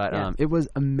 60s. But it was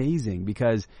amazing,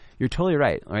 because you're totally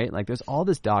right? Like, there's all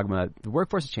this dogma. The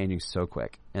workforce is changing so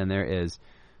quick, and there is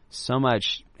so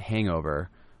much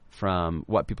hangover from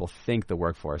what people think the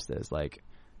workforce is. Like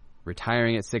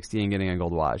retiring at 60 and getting a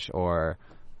gold watch, or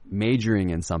majoring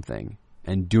in something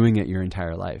and doing it your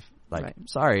entire life.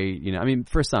 Sorry,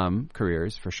 for some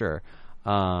careers, for sure.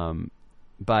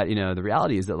 But, the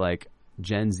reality is that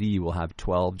Gen Z will have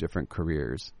 12 different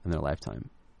careers in their lifetime.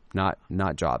 not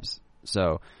jobs.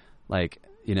 So, like,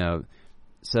 you know,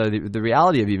 so the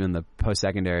reality of even the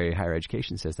post-secondary higher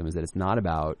education system is that it's not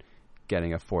about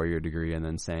getting a 4-year degree and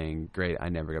then saying, great, I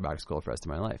never go back to school for the rest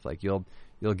of my life. Like, you'll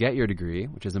get your degree,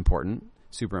 which is important,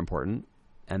 super important,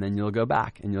 and then you'll go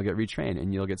back and you'll get retrained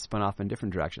and you'll get spun off in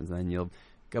different directions, and then you'll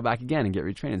go back again and get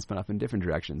retrained and spun off in different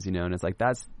directions, you know. And it's like,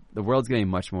 the world's getting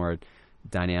much more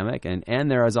dynamic,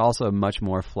 and there is also much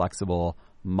more flexible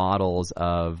models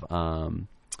of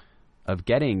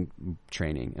getting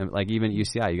training. And like, even at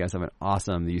UCI, you guys have the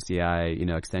UCI, you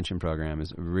know, extension program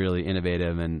is really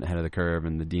innovative and ahead of the curve,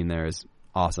 and the dean there is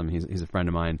awesome. He's a friend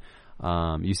of mine.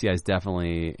 UCI is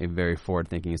definitely a very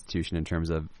forward-thinking institution in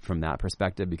terms of, from that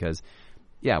perspective, because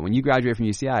when you graduate from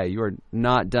UCI, you are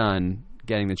not done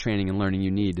getting the training and learning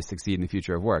you need to succeed in the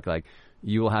future of work. Like,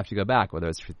 you will have to go back, whether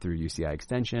it's through UCI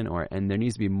extension and there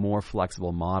needs to be more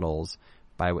flexible models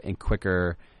and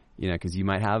quicker, you know, because you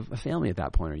might have a family at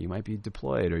that point, or you might be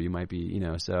deployed, or you might be, you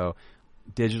know, so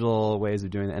digital ways of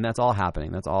doing that. And that's all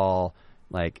happening. That's all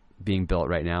like being built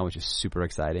right now, which is super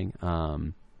exciting.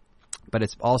 But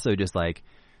it's also just like,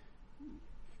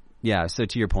 so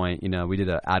to your point, you know, we did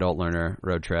an adult learner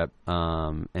road trip,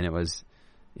 and it was,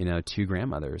 you know, 2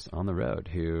 grandmothers on the road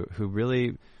who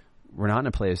really were not in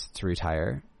a place to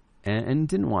retire and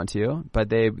didn't want to, but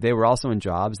they were also in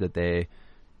jobs that they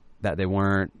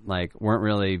weren't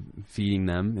really feeding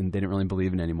them, and they didn't really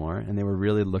believe in anymore, and they were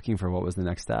really looking for what was the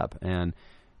next step. And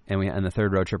the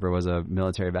third road tripper was a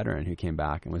military veteran who came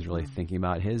back and was really thinking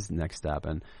about his next step.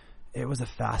 And it was a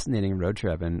fascinating road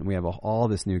trip, and we have all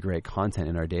this new great content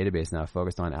in our database now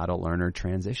focused on adult learner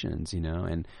transitions, you know,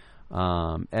 and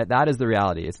that is the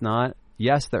reality. It's not,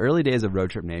 the early days of Road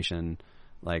Trip Nation,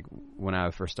 like when I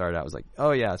first started, I was like,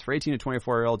 oh yeah, it's for 18 to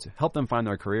 24-year-olds, help them find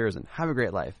their careers and have a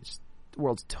great life. It's just, the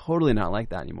world's totally not like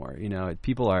that anymore. You know,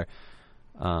 people are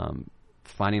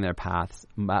finding their paths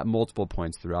at multiple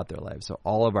points throughout their lives. So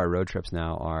all of our road trips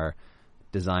now are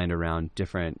designed around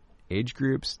different age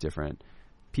groups, different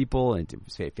people, and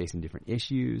facing different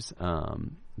issues.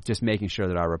 Just making sure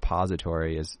that our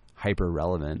repository is hyper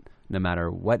relevant, no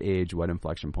matter what age, what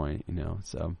inflection point, you know.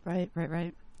 So right.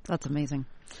 That's amazing.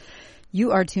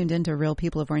 You are tuned into Real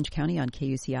People of Orange County on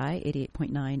KUCI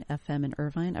 88.9 FM in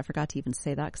Irvine. I forgot to even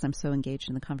say that because I'm so engaged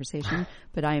in the conversation.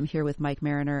 But I am here with Mike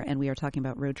Marriner, and we are talking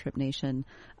about Road Trip Nation.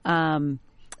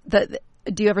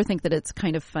 Do you ever think that it's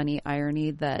kind of funny irony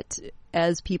that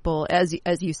as people, as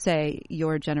you say,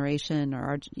 your generation or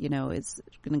our, you know, is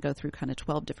going to go through kind of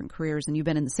 12 different careers, and you've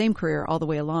been in the same career all the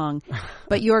way along,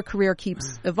 but your career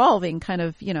keeps evolving kind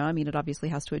of, you know, I mean, it obviously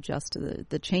has to adjust to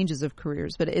the changes of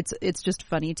careers, but it's just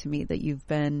funny to me that you've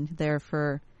been there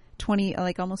for 20,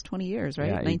 like almost 20 years, right?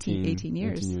 Yeah, 18 years. 18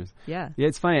 years. Yeah. Yeah,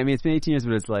 it's funny. I mean, it's been 18 years,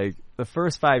 but it's like the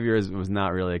first 5 years was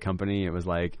not really a company. It was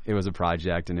like, it was a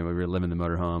project, and we were living in the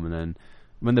motorhome. And then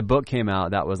when the book came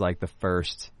out, that was like the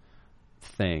first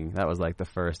thing. That was like the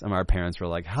first. And our parents were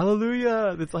like,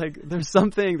 hallelujah. It's like, there's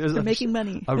something. They're making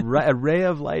money. a ray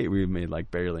of light. We made like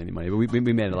barely any money, but we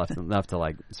made enough to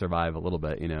like survive a little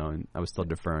bit, you know, and I was still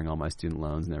deferring all my student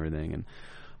loans and everything. And,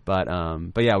 but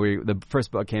yeah, the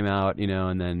first book came out, you know,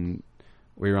 and then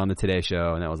we were on the Today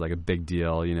Show, and that was like a big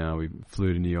deal. You know, we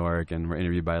flew to New York and were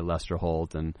interviewed by Lester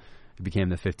Holt, and it became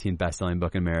the 15th best-selling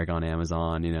book in America on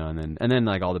Amazon, you know, and then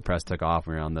like all the press took off.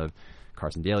 We were on the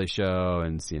Carson Daly Show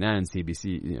and CNN,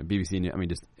 CBC, you know, BBC. I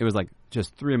mean, it was like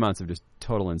just 3 months of just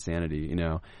total insanity, you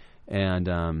know, and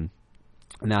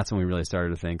that's when we really started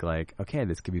to think like, okay,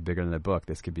 this could be bigger than a book.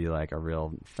 This could be like a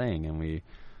real thing. And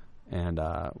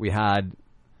we had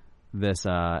this.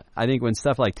 I think when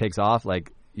stuff like takes off,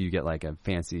 like you get like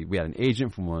we had an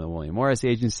agent from the William Morris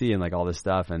agency and like all this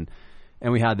stuff, and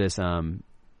we had this kind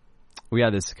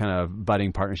of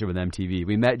budding partnership with MTV.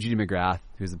 We met Judy McGrath,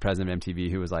 who's the president of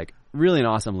MTV, who was like really an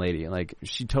awesome lady. Like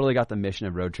she totally got the mission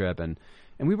of Road Trip, and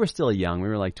we were still young. We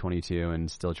were like 22 and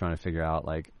still trying to figure out,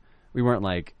 like, we weren't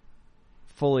like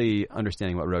fully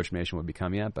understanding what Road Trip Nation would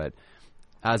become yet. But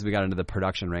as we got into the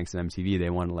production ranks of MTV, they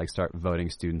wanted to like start voting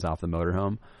students off the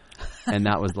motorhome. And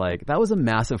that was a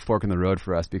massive fork in the road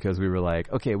for us, because we were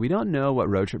like, okay, we don't know what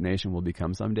Road Trip Nation will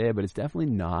become someday, but it's definitely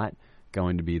not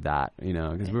going to be that, you know,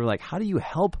 because we were like, how do you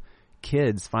help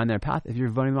kids find their path if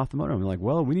you're voting them off the motorhome? We're like,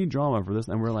 well, we need drama for this,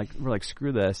 and we're like,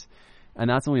 screw this. And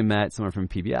that's when we met someone from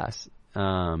PBS,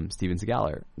 Steven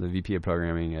Segaller, the VP of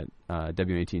programming at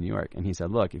WAT New York, and he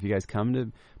said, look, if you guys come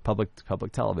to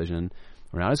public television,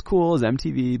 we're not as cool as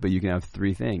MTV, but you can have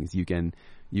 3 things. You can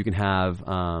have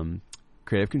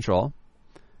creative control.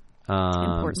 So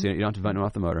you don't have to vote them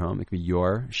off the motorhome. It can be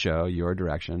your show, your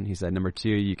direction. He said, number 2,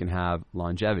 you can have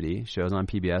longevity. Shows on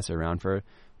PBS are around for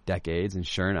decades. And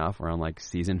sure enough, we're on like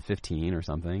season 15 or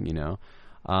something, you know,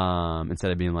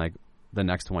 instead of being like the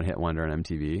next one hit wonder on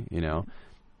MTV, you know,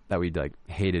 that we like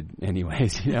hated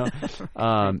anyways, you know.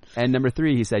 And number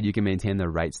 3, he said you can maintain the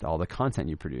rights to all the content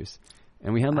you produce.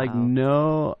 And we had like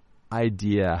no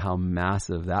idea how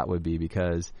massive that would be,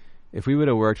 because if we would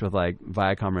have worked with like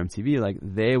Viacom or MTV, like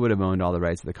they would have owned all the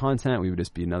rights to the content. We would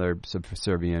just be another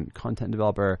subservient content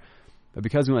developer. But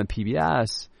because we went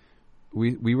PBS,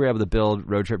 we were able to build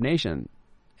Roadtrip Nation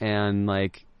and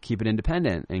like keep it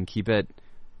independent and keep it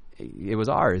was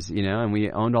ours, you know, and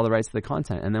we owned all the rights to the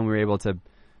content. And then we were able to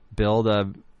build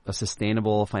a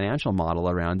sustainable financial model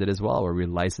around it as well, where we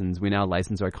now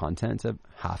license our content to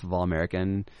half of all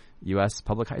American U.S.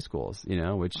 public high schools, you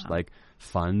know, which like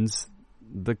funds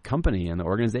the company and the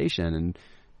organization and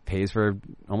pays for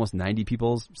almost 90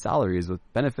 people's salaries with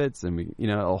benefits and we, you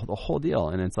know, the whole deal.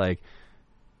 And it's like,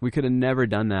 we could have never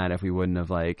done that if we wouldn't have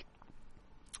like,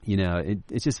 you know,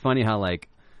 it's just funny how like,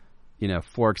 you know,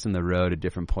 forks in the road at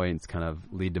different points kind of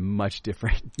lead to much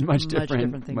different, you know,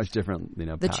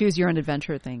 the choose your own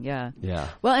adventure thing. Yeah. Yeah.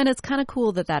 Well, and it's kind of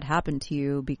cool that happened to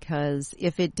you, because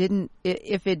if it didn't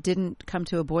come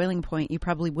to a boiling point, you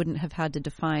probably wouldn't have had to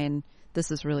define, this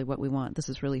is really what we want. This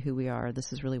is really who we are.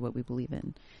 This is really what we believe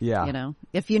in. Yeah. You know,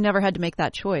 if you never had to make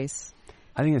that choice,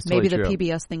 I think it's totally maybe the true.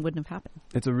 PBS thing wouldn't have happened.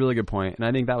 It's a really good point. And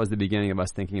I think that was the beginning of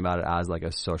us thinking about it as like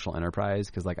a social enterprise.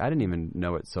 Cause like I didn't even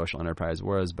know what social enterprise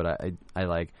was, but I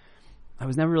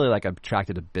was never really like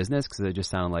attracted to business, cause it just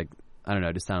sounded like, I don't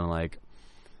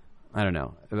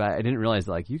know. I didn't realize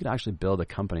that like you could actually build a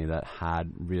company that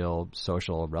had real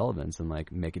social relevance and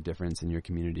like make a difference in your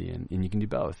community, and you can do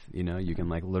both, you know, you can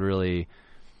like literally,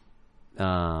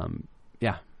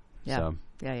 yeah.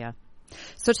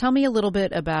 So tell me a little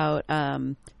bit about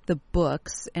the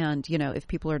books, and, you know, if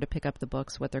people are to pick up the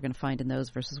books, what they're going to find in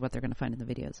those versus what they're going to find in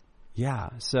the videos. Yeah.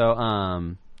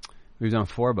 So we've done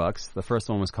 4 books. The first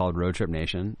one was called Roadtrip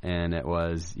Nation, and it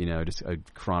was, you know, just a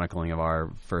chronicling of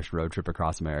our first road trip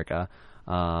across America.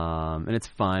 And it's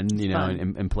fun, you know,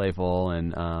 and playful,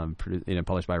 and you know,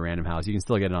 published by Random House. You can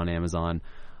still get it on Amazon.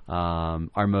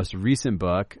 Our most recent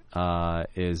book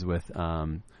is with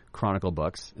Chronicle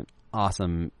Books, an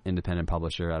awesome independent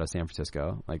publisher out of San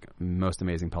Francisco, like most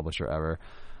amazing publisher ever.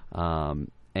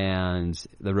 And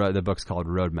the book's called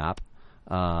Roadmap,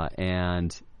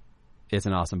 and it's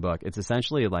an awesome book. It's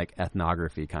essentially like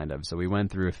ethnography kind of. So we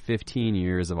went through 15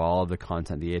 years of all of the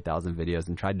content, the 8,000 videos,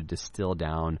 and tried to distill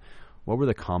down what were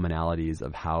the commonalities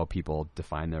of how people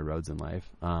define their roads in life.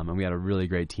 And we had a really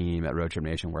great team at Roadtrip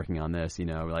Nation working on this, you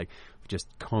know, like just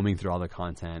combing through all the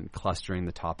content, clustering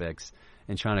the topics,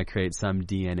 and trying to create some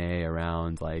DNA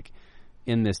around like,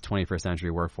 in this 21st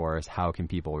century workforce, how can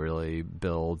people really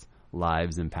build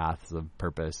lives and paths of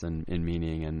purpose and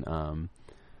meaning,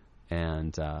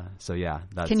 and so yeah.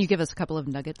 Can you give us a couple of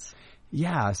nuggets?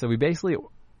 Yeah, so we basically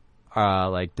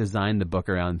like designed the book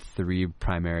around 3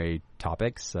 primary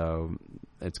topics. So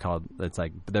it's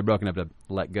like they're broken up to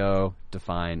let go,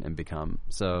 define, and become.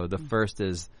 So the first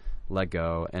is let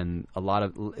go, and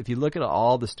if you look at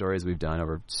all the stories we've done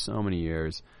over so many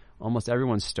years, almost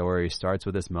everyone's story starts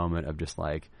with this moment of just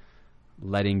like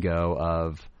letting go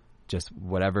of just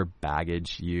whatever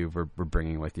baggage you were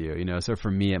bringing with you, you know. So for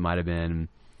me, it might have been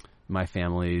my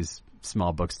family's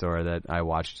small bookstore that I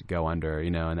watched go under,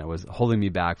 you know, and that was holding me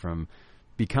back from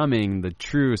becoming the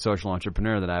true social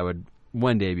entrepreneur that I would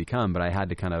one day become. But I had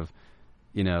to kind of,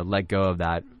 you know, let go of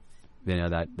that, you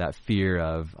know, that fear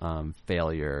of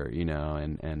failure, you know,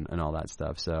 and all that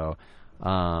stuff. So,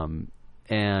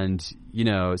 and, you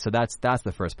know, so that's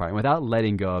the first part. And without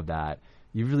letting go of that,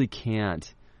 you really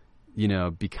can't, you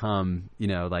know, become, you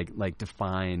know, like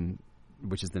define,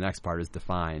 which is the next part, is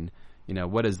define, you know,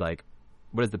 what is the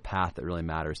path that really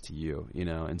matters to you, you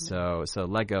know? And so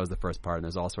let go is the first part, and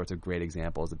there's all sorts of great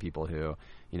examples of people who,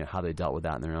 you know, how they dealt with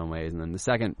that in their own ways. And then the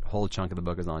second whole chunk of the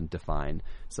book is on define.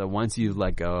 So once you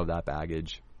let go of that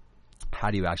baggage,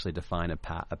 how do you actually define a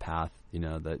path, you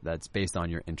know, that's based on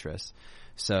your interests?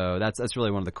 So that's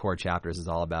really one of the core chapters, is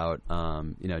all about,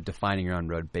 you know, defining your own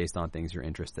road based on things you're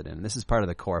interested in. And this is part of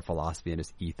the core philosophy and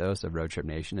just ethos of Roadtrip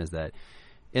Nation, is that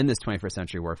in this 21st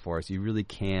century workforce, you really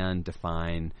can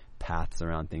define paths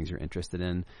around things you're interested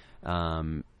in.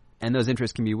 And those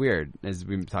interests can be weird, as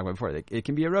we talked about before. It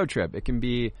can be a road trip. It can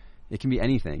be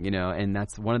anything, you know, and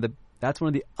that's one of the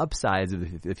upsides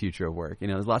of the future of work. You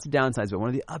know, there's lots of downsides, but one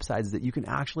of the upsides is that you can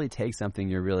actually take something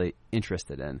you're really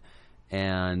interested in,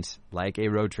 and like a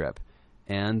road trip,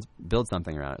 and build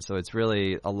something around it. So it's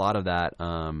really a lot of that,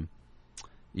 a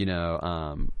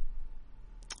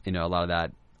lot of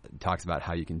that talks about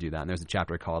how you can do that. And there's a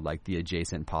chapter called like the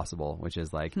adjacent possible, which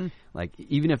is like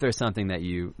even if there's something that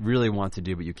you really want to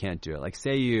do but you can't do it. Like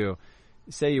say you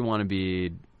want to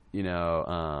be,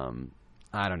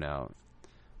 I don't know,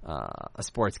 a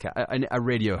a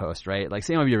radio host, right? Like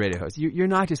say you want to be a radio host. You're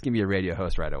not just going to be a radio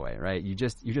host right away, right? You're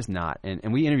just not.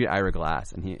 And we interviewed Ira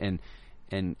Glass, and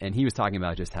he was talking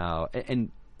about just how,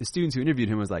 and the students who interviewed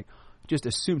him was like, just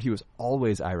assumed he was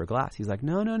always Ira Glass. He's like,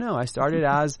 no. I started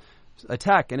as a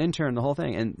tech, an intern, the whole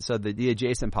thing. And so the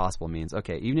adjacent possible means,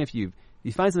 okay, even if you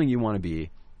find something you want to be,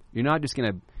 you're not just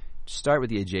going to start with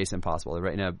the adjacent possible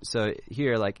right now. So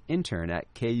here, like intern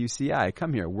at KUCI,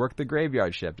 come here, work the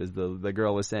graveyard shift, as the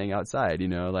girl was saying outside,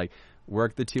 like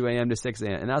work the 2 a.m. to 6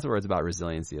 a.m. And that's where it's about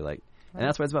resiliency. Like, and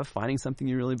that's why it's about finding something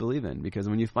you really believe in. Because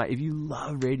if you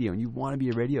love radio and you want to be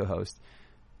a radio host,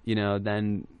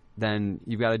 then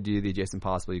you've got to do the adjacent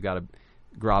possible. You've got to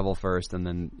grovel first, and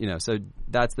then, so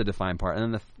that's the define part.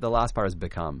 And then the last part is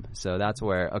become. So that's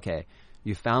where, okay,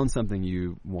 you found something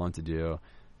you want to do.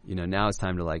 Now it's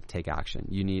time to like take action.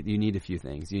 You need a few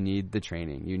things. You need the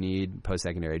training. You need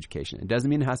post-secondary education. It doesn't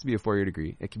mean it has to be a 4-year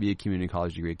degree. It could be a community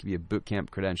college degree. It could be a boot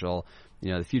camp credential.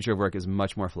 The future of work is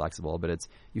much more flexible, but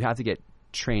you have to get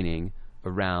training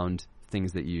around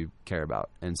things that you care about.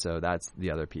 And so that's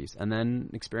the other piece. And then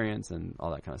experience and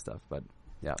all that kind of stuff. But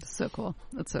yeah. So cool.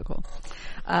 That's so cool.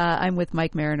 I'm with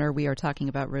Mike Marriner. We are talking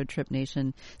about Roadtrip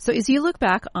Nation. So as you look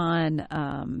back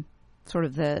on sort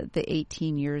of the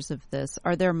 18 years of this,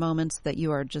 are there moments that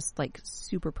you are just like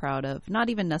super proud of? Not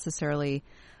even necessarily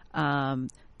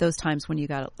those times when you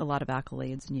got a lot of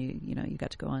accolades and you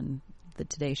got to go on the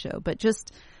Today Show, but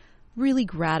just really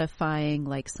gratifying,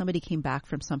 like somebody came back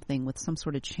from something with some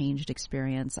sort of changed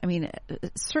experience. I mean,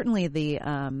 certainly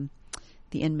the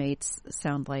inmates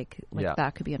sound like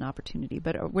that could be an opportunity,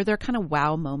 but were there kind of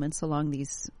wow moments along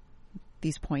these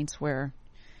points where?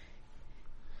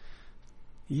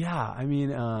 Yeah, I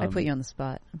mean, I put you on the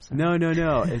spot. I'm sorry.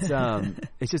 No.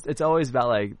 It's always about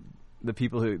like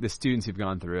the students who've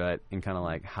gone through it and kind of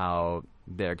like how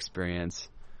their experience,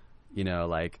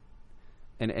 like,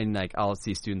 and like I'll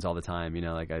see students all the time,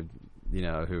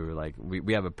 who like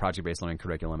we have a project-based learning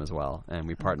curriculum as well, and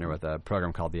we partner with a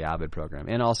program called the AVID program,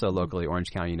 and also locally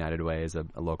Orange County United Way is a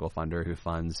local funder who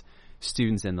funds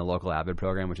students in the local AVID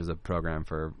program, which is a program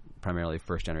for primarily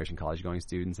first-generation college-going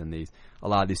students, and a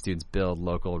lot of these students build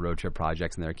local road trip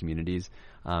projects in their communities,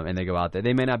 and they go out there.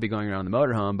 They may not be going around the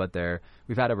motorhome, but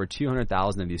we've had over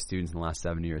 200,000 of these students in the last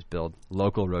 7 years build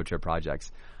local road trip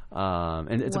projects.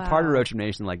 And it's a part of Roadtrip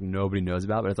Nation like nobody knows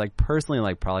about, but it's like personally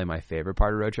like probably my favorite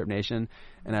part of Roadtrip Nation.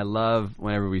 And I love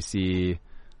whenever we see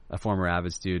a former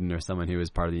AVID student or someone who was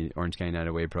part of the Orange County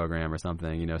United Way program or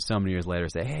something, so many years later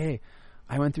say, hey,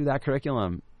 I went through that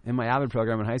curriculum in my AVID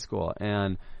program in high school.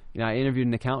 And, I interviewed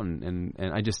an accountant,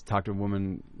 and I just talked to a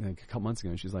woman like a couple months ago,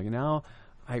 and she's like, now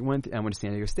I went to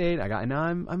San Diego State. Now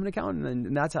I'm an accountant,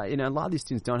 and that's how, a lot of these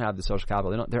students don't have the social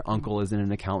capital. Their uncle isn't an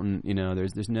accountant.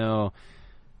 There's no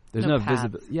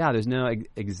visible. Yeah, there's no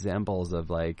examples of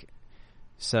like.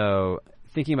 So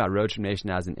thinking about Roadtrip Nation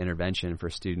as an intervention for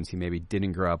students who maybe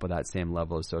didn't grow up with that same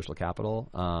level of social capital,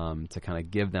 to kind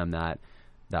of give them that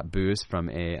boost from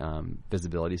a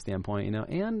visibility standpoint,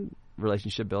 and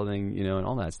relationship building, and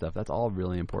all that stuff. That's all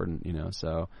really important,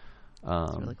 So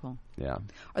that's really cool. Yeah.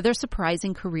 Are there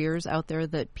surprising careers out there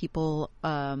that people,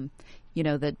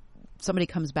 that somebody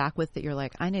comes back with that you're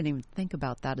like, I didn't even think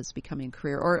about that as becoming a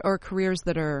career, or careers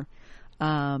that are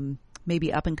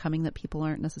maybe up and coming that people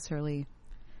aren't necessarily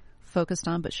focused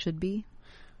on but should be?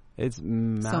 It's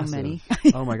massive. So many.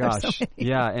 Oh my gosh. So many.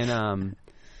 Yeah. And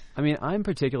I mean, I'm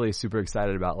particularly super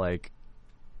excited about like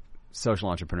social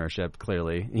entrepreneurship,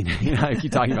 clearly. I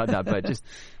keep talking about that, but just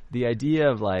the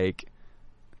idea of like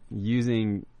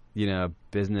using,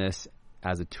 business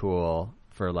as a tool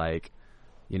for like,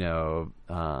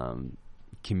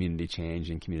 community change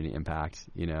and community impact,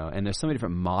 and there's so many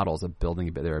different models of building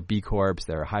it. There are B Corps,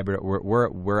 there are hybrid.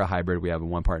 We're a hybrid. We have a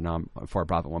one part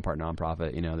for-profit, one part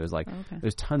nonprofit. There's like,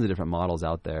 there's tons of different models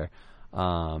out there.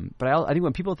 But I think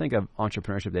when people think of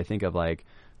entrepreneurship, they think of like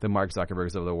the Mark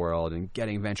Zuckerbergs of the world and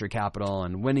getting venture capital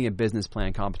and winning a business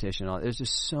plan competition. There's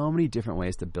just so many different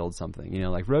ways to build something.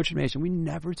 Like Roadtrip Nation, we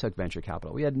never took venture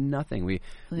capital. We had nothing. We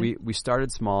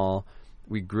started small.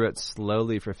 We grew it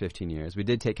slowly for 15 years. We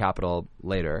did take capital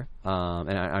later,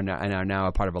 and are now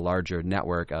a part of a larger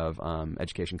network of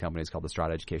education companies called the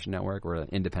Strata Education Network. We're an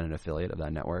independent affiliate of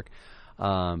that network.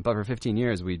 But for 15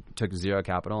 years, we took zero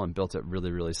capital and built it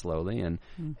really, really slowly. And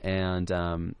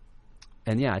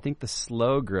yeah, I think the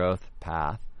slow growth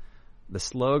path, the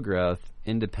slow growth,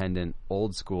 independent,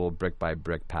 old school, brick by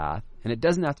brick path, and it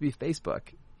doesn't have to be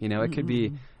Facebook. You know, it could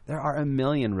be, there are a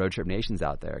million Road Trip Nations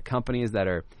out there. Companies that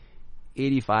are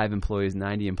 85 employees,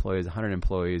 90 employees, 100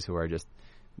 employees who are just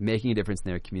making a difference in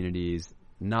their communities,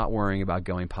 not worrying about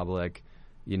going public,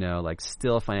 you know, like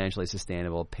still financially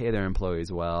sustainable, pay their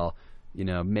employees well, you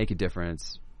know, make a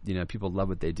difference. You know, people love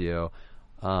what they do.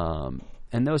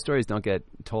 And those stories don't get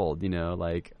told, you know,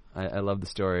 like I love the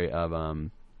story of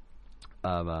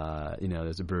you know,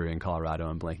 there's a brewery in Colorado,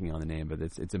 I'm blanking on the name, but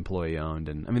it's employee owned.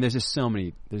 And I mean, there's just so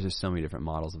many different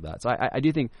models of that. So I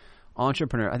do think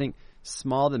I think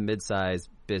small to mid-sized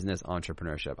business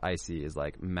entrepreneurship I see is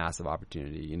like massive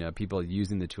opportunity. You know, people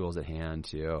using the tools at hand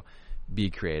to be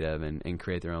creative and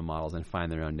create their own models and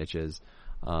find their own niches.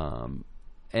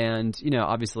 And, you know,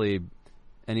 obviously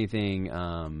anything,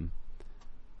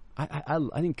 I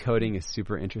think coding is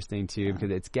super interesting too,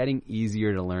 because it's getting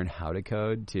easier to learn how to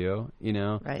code too, you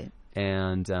know? Right.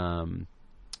 And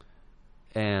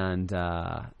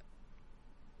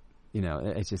you know,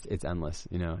 it's endless,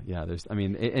 you know? Yeah.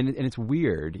 and it's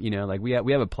weird, you know, like we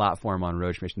have a platform on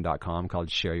roadtripnation.com called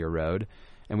Share Your Road.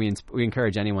 And we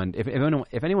encourage anyone, if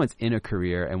anyone's in a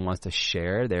career and wants to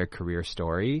share their career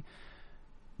story,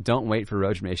 don't wait for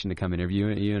Road Trip Nation to come interview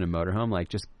you in a motorhome. Like,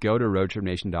 just go to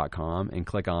roadtripnation.com and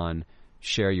click on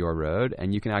Share Your Road,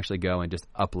 and you can actually go and just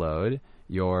upload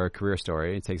your career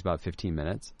story. It takes about 15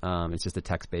 minutes. It's just a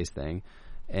text-based thing.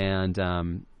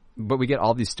 And but we get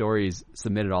all these stories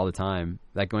submitted all the time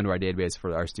that go into our database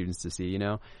for our students to see, you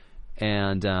know.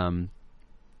 And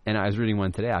I was reading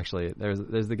one today, actually.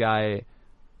 There's the guy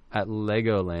at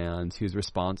Legoland who's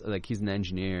responsible, like he's an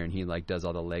engineer and he like does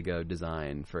all the Lego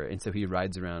design and so he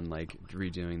rides around like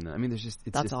redoing I mean,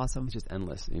 that's awesome. It's just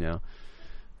endless, you know.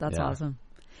 That's awesome.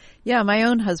 Yeah, my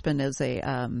own husband is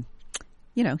a,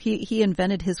 you know, he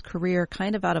invented his career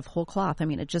kind of out of whole cloth. I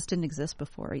mean, it just didn't exist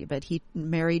before, but he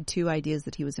married two ideas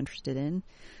that he was interested in,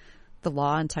 the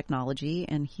law and technology,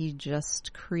 and he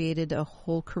just created a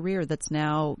whole career that's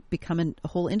now become a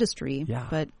whole industry. Yeah.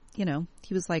 But, you know,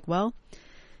 he was like, well,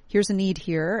 here's a need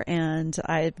here, and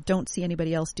I don't see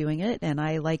anybody else doing it, and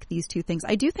I like these two things.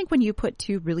 I do think when you put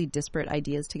two really disparate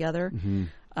ideas together,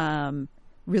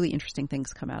 really interesting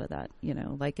things come out of that. You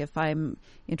know, like if I'm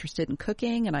interested in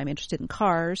cooking and I'm interested in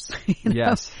cars, you know,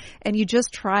 yes, and you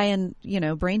just try and, you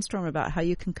know, brainstorm about how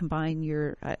you can combine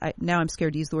your, now I'm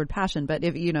scared to use the word passion, but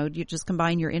if, you know, you just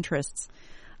combine your interests.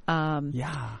 And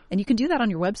you can do that on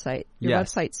your website. Your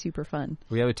website's super fun.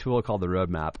 We have a tool called the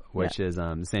Roadmap, which is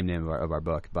the same name of our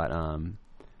book. But on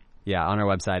our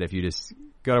website, if you just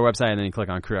go to our website and then you click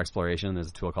on career exploration, there's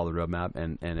a tool called the Roadmap,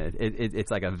 and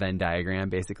it's like a Venn diagram,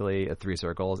 basically, of 3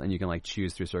 circles, and you can like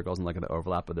choose 3 circles and look at the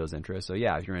overlap of those interests. So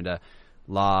yeah, if you're into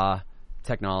law,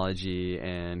 technology,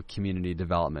 and community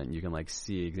development, you can like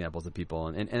see examples of people,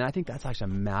 and I think that's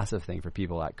actually a massive thing for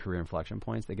people at career inflection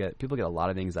points. People get a lot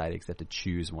of anxiety because they have to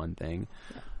choose one thing,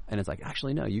 and it's like,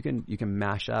 actually no, you can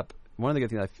mash up. One of the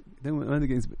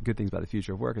good things about the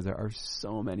future of work is there are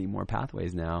so many more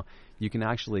pathways now. You can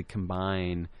actually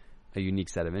combine a unique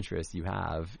set of interests you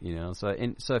have, you know. So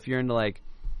if you're into like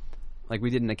we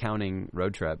did an accounting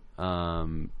road trip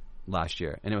last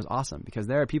year, and it was awesome because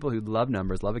there are people who love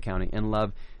numbers, love accounting, and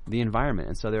love the environment,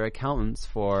 and so they're accountants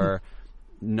for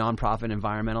nonprofit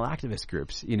environmental activist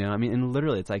groups, you know. I mean, and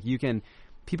literally, it's like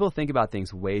people think about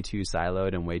things way too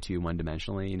siloed and way too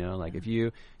one-dimensionally, you know. Like if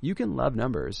you can love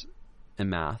numbers and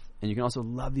math, and you can also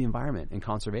love the environment and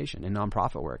conservation and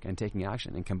nonprofit work and taking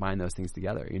action and combine those things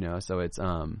together, you know. So it's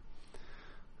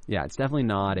it's definitely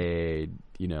not a,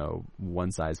 you know,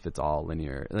 one size fits all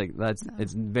linear. Like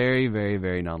it's very, very,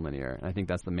 very nonlinear. And I think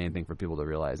that's the main thing for people to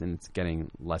realize, and it's getting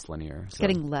less linear. It's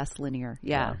getting less linear.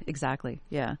 Yeah, exactly.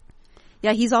 Yeah.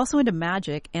 Yeah, he's also into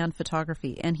magic and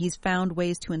photography, and he's found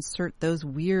ways to insert those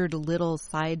weird little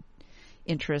side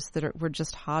interests that were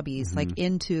just hobbies, like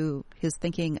into his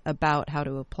thinking about how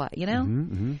to apply, you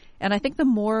know? And I think the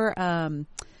more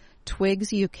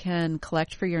twigs you can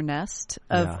collect for your nest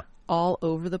of all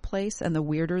over the place, and the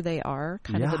weirder they are,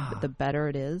 kind of the better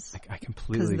it is. I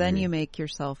completely Because then agree. you make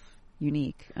yourself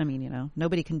unique. I mean, you know,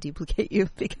 nobody can duplicate you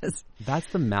because... That's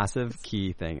the massive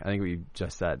key thing. I think what you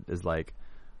just said is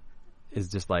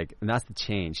just like, and that's the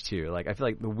change too. Like, I feel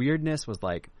like the weirdness was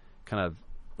like kind of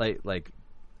like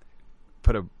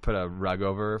put a rug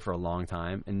over for a long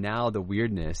time, and now the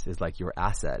weirdness is like your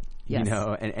asset, you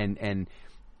know, and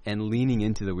leaning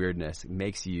into the weirdness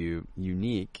makes you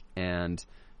unique. And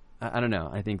I don't know,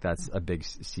 I think that's a big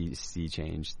sea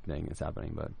change thing that's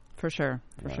happening. But for sure.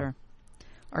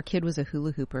 Our kid was a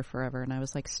hula hooper forever, and I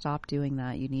was like, stop doing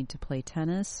that. You need to play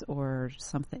tennis or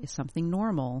something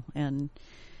normal. And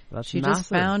That's she massive. just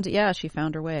found, she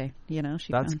found her way.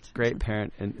 That's great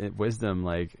parent and wisdom.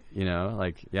 Like,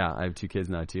 I have 2 kids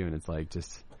now too, and it's like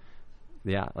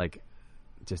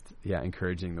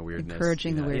encouraging the weirdness.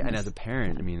 Encouraging the weirdness. And as a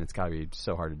parent, I mean, it's got to be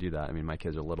so hard to do that. I mean, my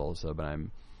kids are little,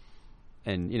 same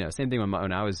thing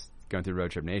when I was going through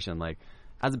Road Trip Nation, like,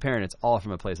 as a parent, it's all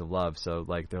from a place of love. So,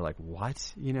 like, they're like,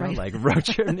 what? Right. Like, Road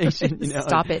Trip Nation,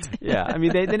 Stop it. Yeah. I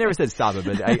mean, they never said stop it,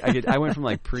 but I went from,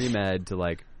 like, pre-med to,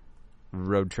 like,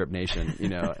 Road Trip Nation,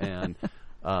 and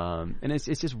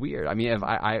it's just weird. I mean,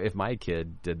 if my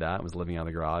kid did that, was living out of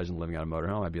the garage and living out of a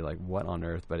motorhome, I'd be like, what on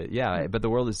earth? But but the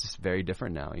world is just very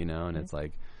different now, and it's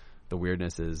like the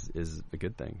weirdness is a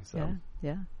good thing. So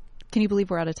yeah. Can you believe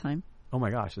we're out of time? Oh my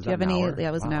gosh, Do you have any? Yeah,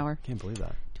 it was an hour. I can't believe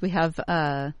that. Do we have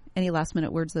any last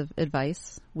minute words of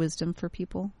advice, wisdom for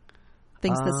people?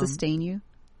 Things that sustain you?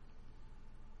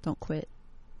 Don't quit.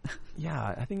 Yeah,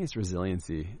 I think it's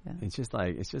resiliency. Yeah.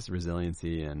 It's just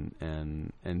resiliency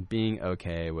and being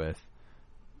okay with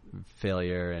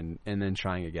failure and then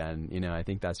trying again. I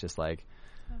think that's just like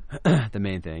the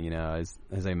main thing, as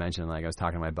I mentioned, like I was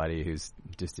talking to my buddy who's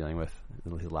just dealing with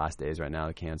his last days right now,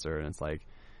 the cancer, and it's like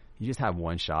you just have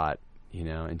one shot,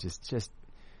 and just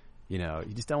you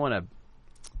just don't want to,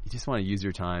 you just want to use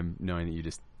your time knowing that you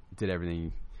just did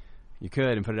everything you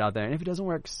could and put it out there. And if it doesn't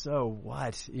work, so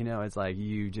what? It's like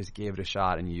you just gave it a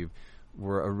shot and you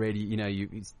were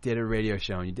you did a radio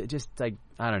show and you did just like,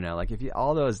 I don't know, like if you,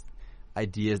 all those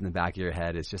ideas in the back of your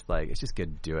head, it's just like, it's just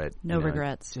good to do it. No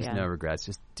regrets. Just no regrets.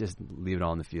 Just leave it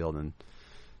all in the field and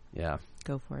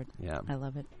go for it. Yeah. I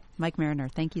love it. Mike Marriner,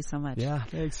 thank you so much. Yeah,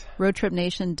 thanks.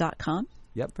 Roadtripnation.com.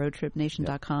 Yep.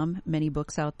 Roadtripnation.com. Yep. Many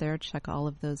books out there. Check all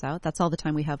of those out. That's all the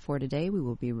time we have for today. We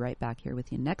will be right back here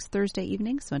with you next Thursday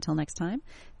evening. So until next time,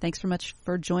 thanks so much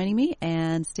for joining me,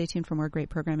 and stay tuned for more great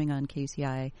programming on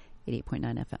KUCI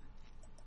 88.9 FM.